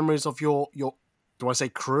good memories of your do I say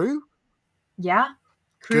crew? Yeah.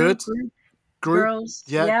 Crew, good. Group. Girls.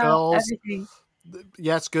 Yeah, girls. Everything.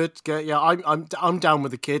 Yes, good. Yeah, I'm down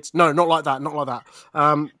with the kids. No, not like that.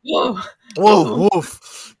 Whoa,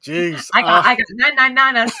 woof. Jeez. I got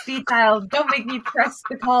 999 on speed dial. Don't make me press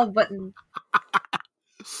the call button.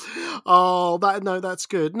 Oh, that's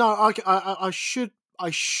good. No, I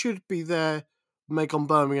should be there. Macon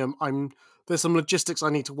Birmingham. There's some logistics I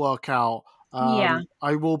need to work out.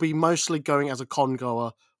 I will be mostly going as a con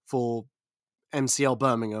goer for MCL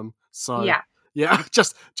Birmingham. So yeah,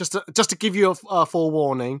 just to give you a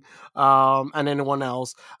forewarning, and anyone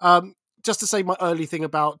else, just to say my early thing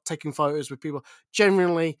about taking photos with people.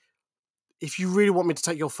 Generally, if you really want me to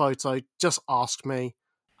take your photo, just ask me.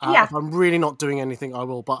 If I'm really not doing anything, I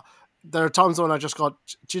will. But there are times when I just got,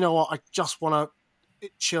 do you know what? I just want to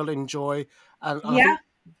chill, enjoy, and I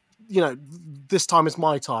think, this time is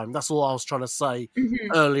my time. That's all I was trying to say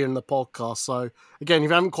earlier in the podcast. So again, if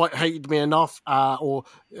you haven't quite hated me enough, or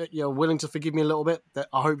you're willing to forgive me a little bit,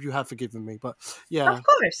 I hope you have forgiven me. But yeah, of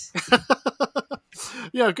course.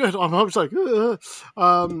 Yeah, good. I'm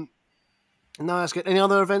so. No, that's good. Any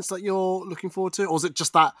other events that you're looking forward to, or is it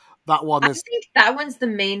just that one? I think that one's the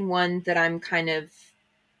main one that I'm kind of,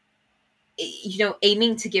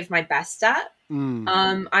 aiming to give my best at.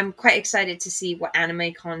 I'm quite excited to see what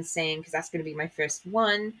AnimeCon's saying, because that's going to be my first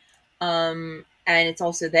one. And it's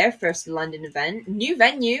also their first London event. New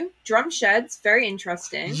venue, Drum Sheds, very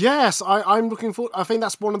interesting. Yes, I'm looking forward. I think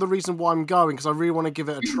that's one of the reasons why I'm going, because I really want to give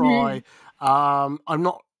it a try. I'm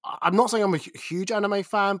not saying I'm a huge anime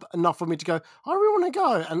fan, but enough for me to go, I really want to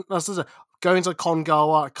go. And as I said, going to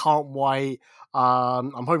Congoa, I can't wait.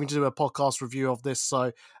 I'm hoping to do a podcast review of this,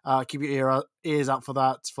 so keep your ears out for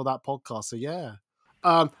that podcast. So yeah.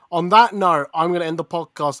 On that note, I'm going to end the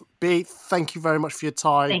podcast. B, thank you very much for your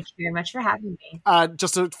time. Thank you very much for having me.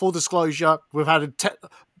 Just a full disclosure, we've had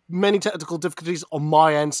many technical difficulties on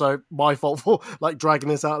my end, so my fault for dragging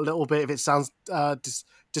this out a little bit if it sounds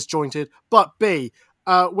disjointed. But B,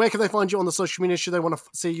 where can they find you on the social media? Should they want to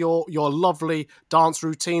see your lovely dance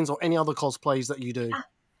routines or any other cosplays that you do?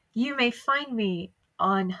 You may find me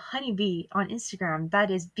on H.oneybii on Instagram.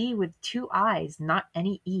 That is B with 2 I's, not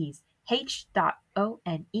any E's.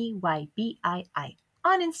 H.oneybii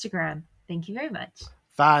on Instagram. Thank you very much.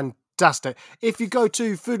 Fantastic. If you go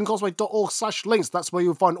to foodandcosplay.org/links, that's where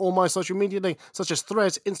you'll find all my social media links, such as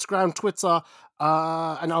Threads, Instagram, Twitter,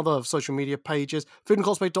 and other social media pages.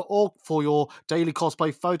 Foodandcosplay.org for your daily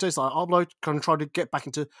cosplay photos that I upload. Kind of try to get back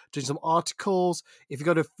into doing some articles. If you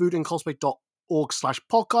go to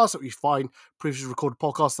foodandcosplay.org/podcast, that you find previously recorded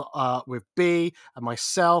podcasts with B and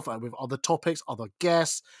myself, and with other topics, other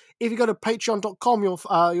guests. If you go to patreon.com,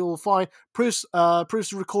 you'll find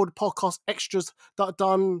previously recorded podcast extras that are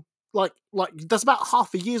done. Like that's about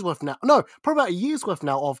half a year's worth now. No, probably about a year's worth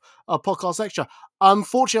now of a podcast extra.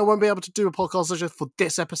 Unfortunately, I won't be able to do a podcast extra for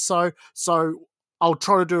this episode, so I'll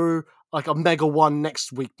try to do a mega one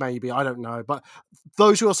next week, maybe. I don't know. But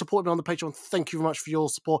those who are supporting me on the Patreon, thank you very much for your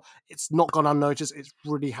support. It's not gone unnoticed. It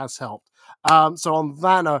really has helped. So on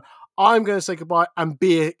that note, I'm going to say goodbye, and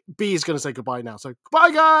B is going to say goodbye now. So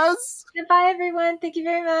goodbye, guys. Goodbye, everyone. Thank you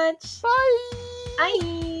very much. Bye.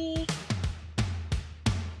 Bye.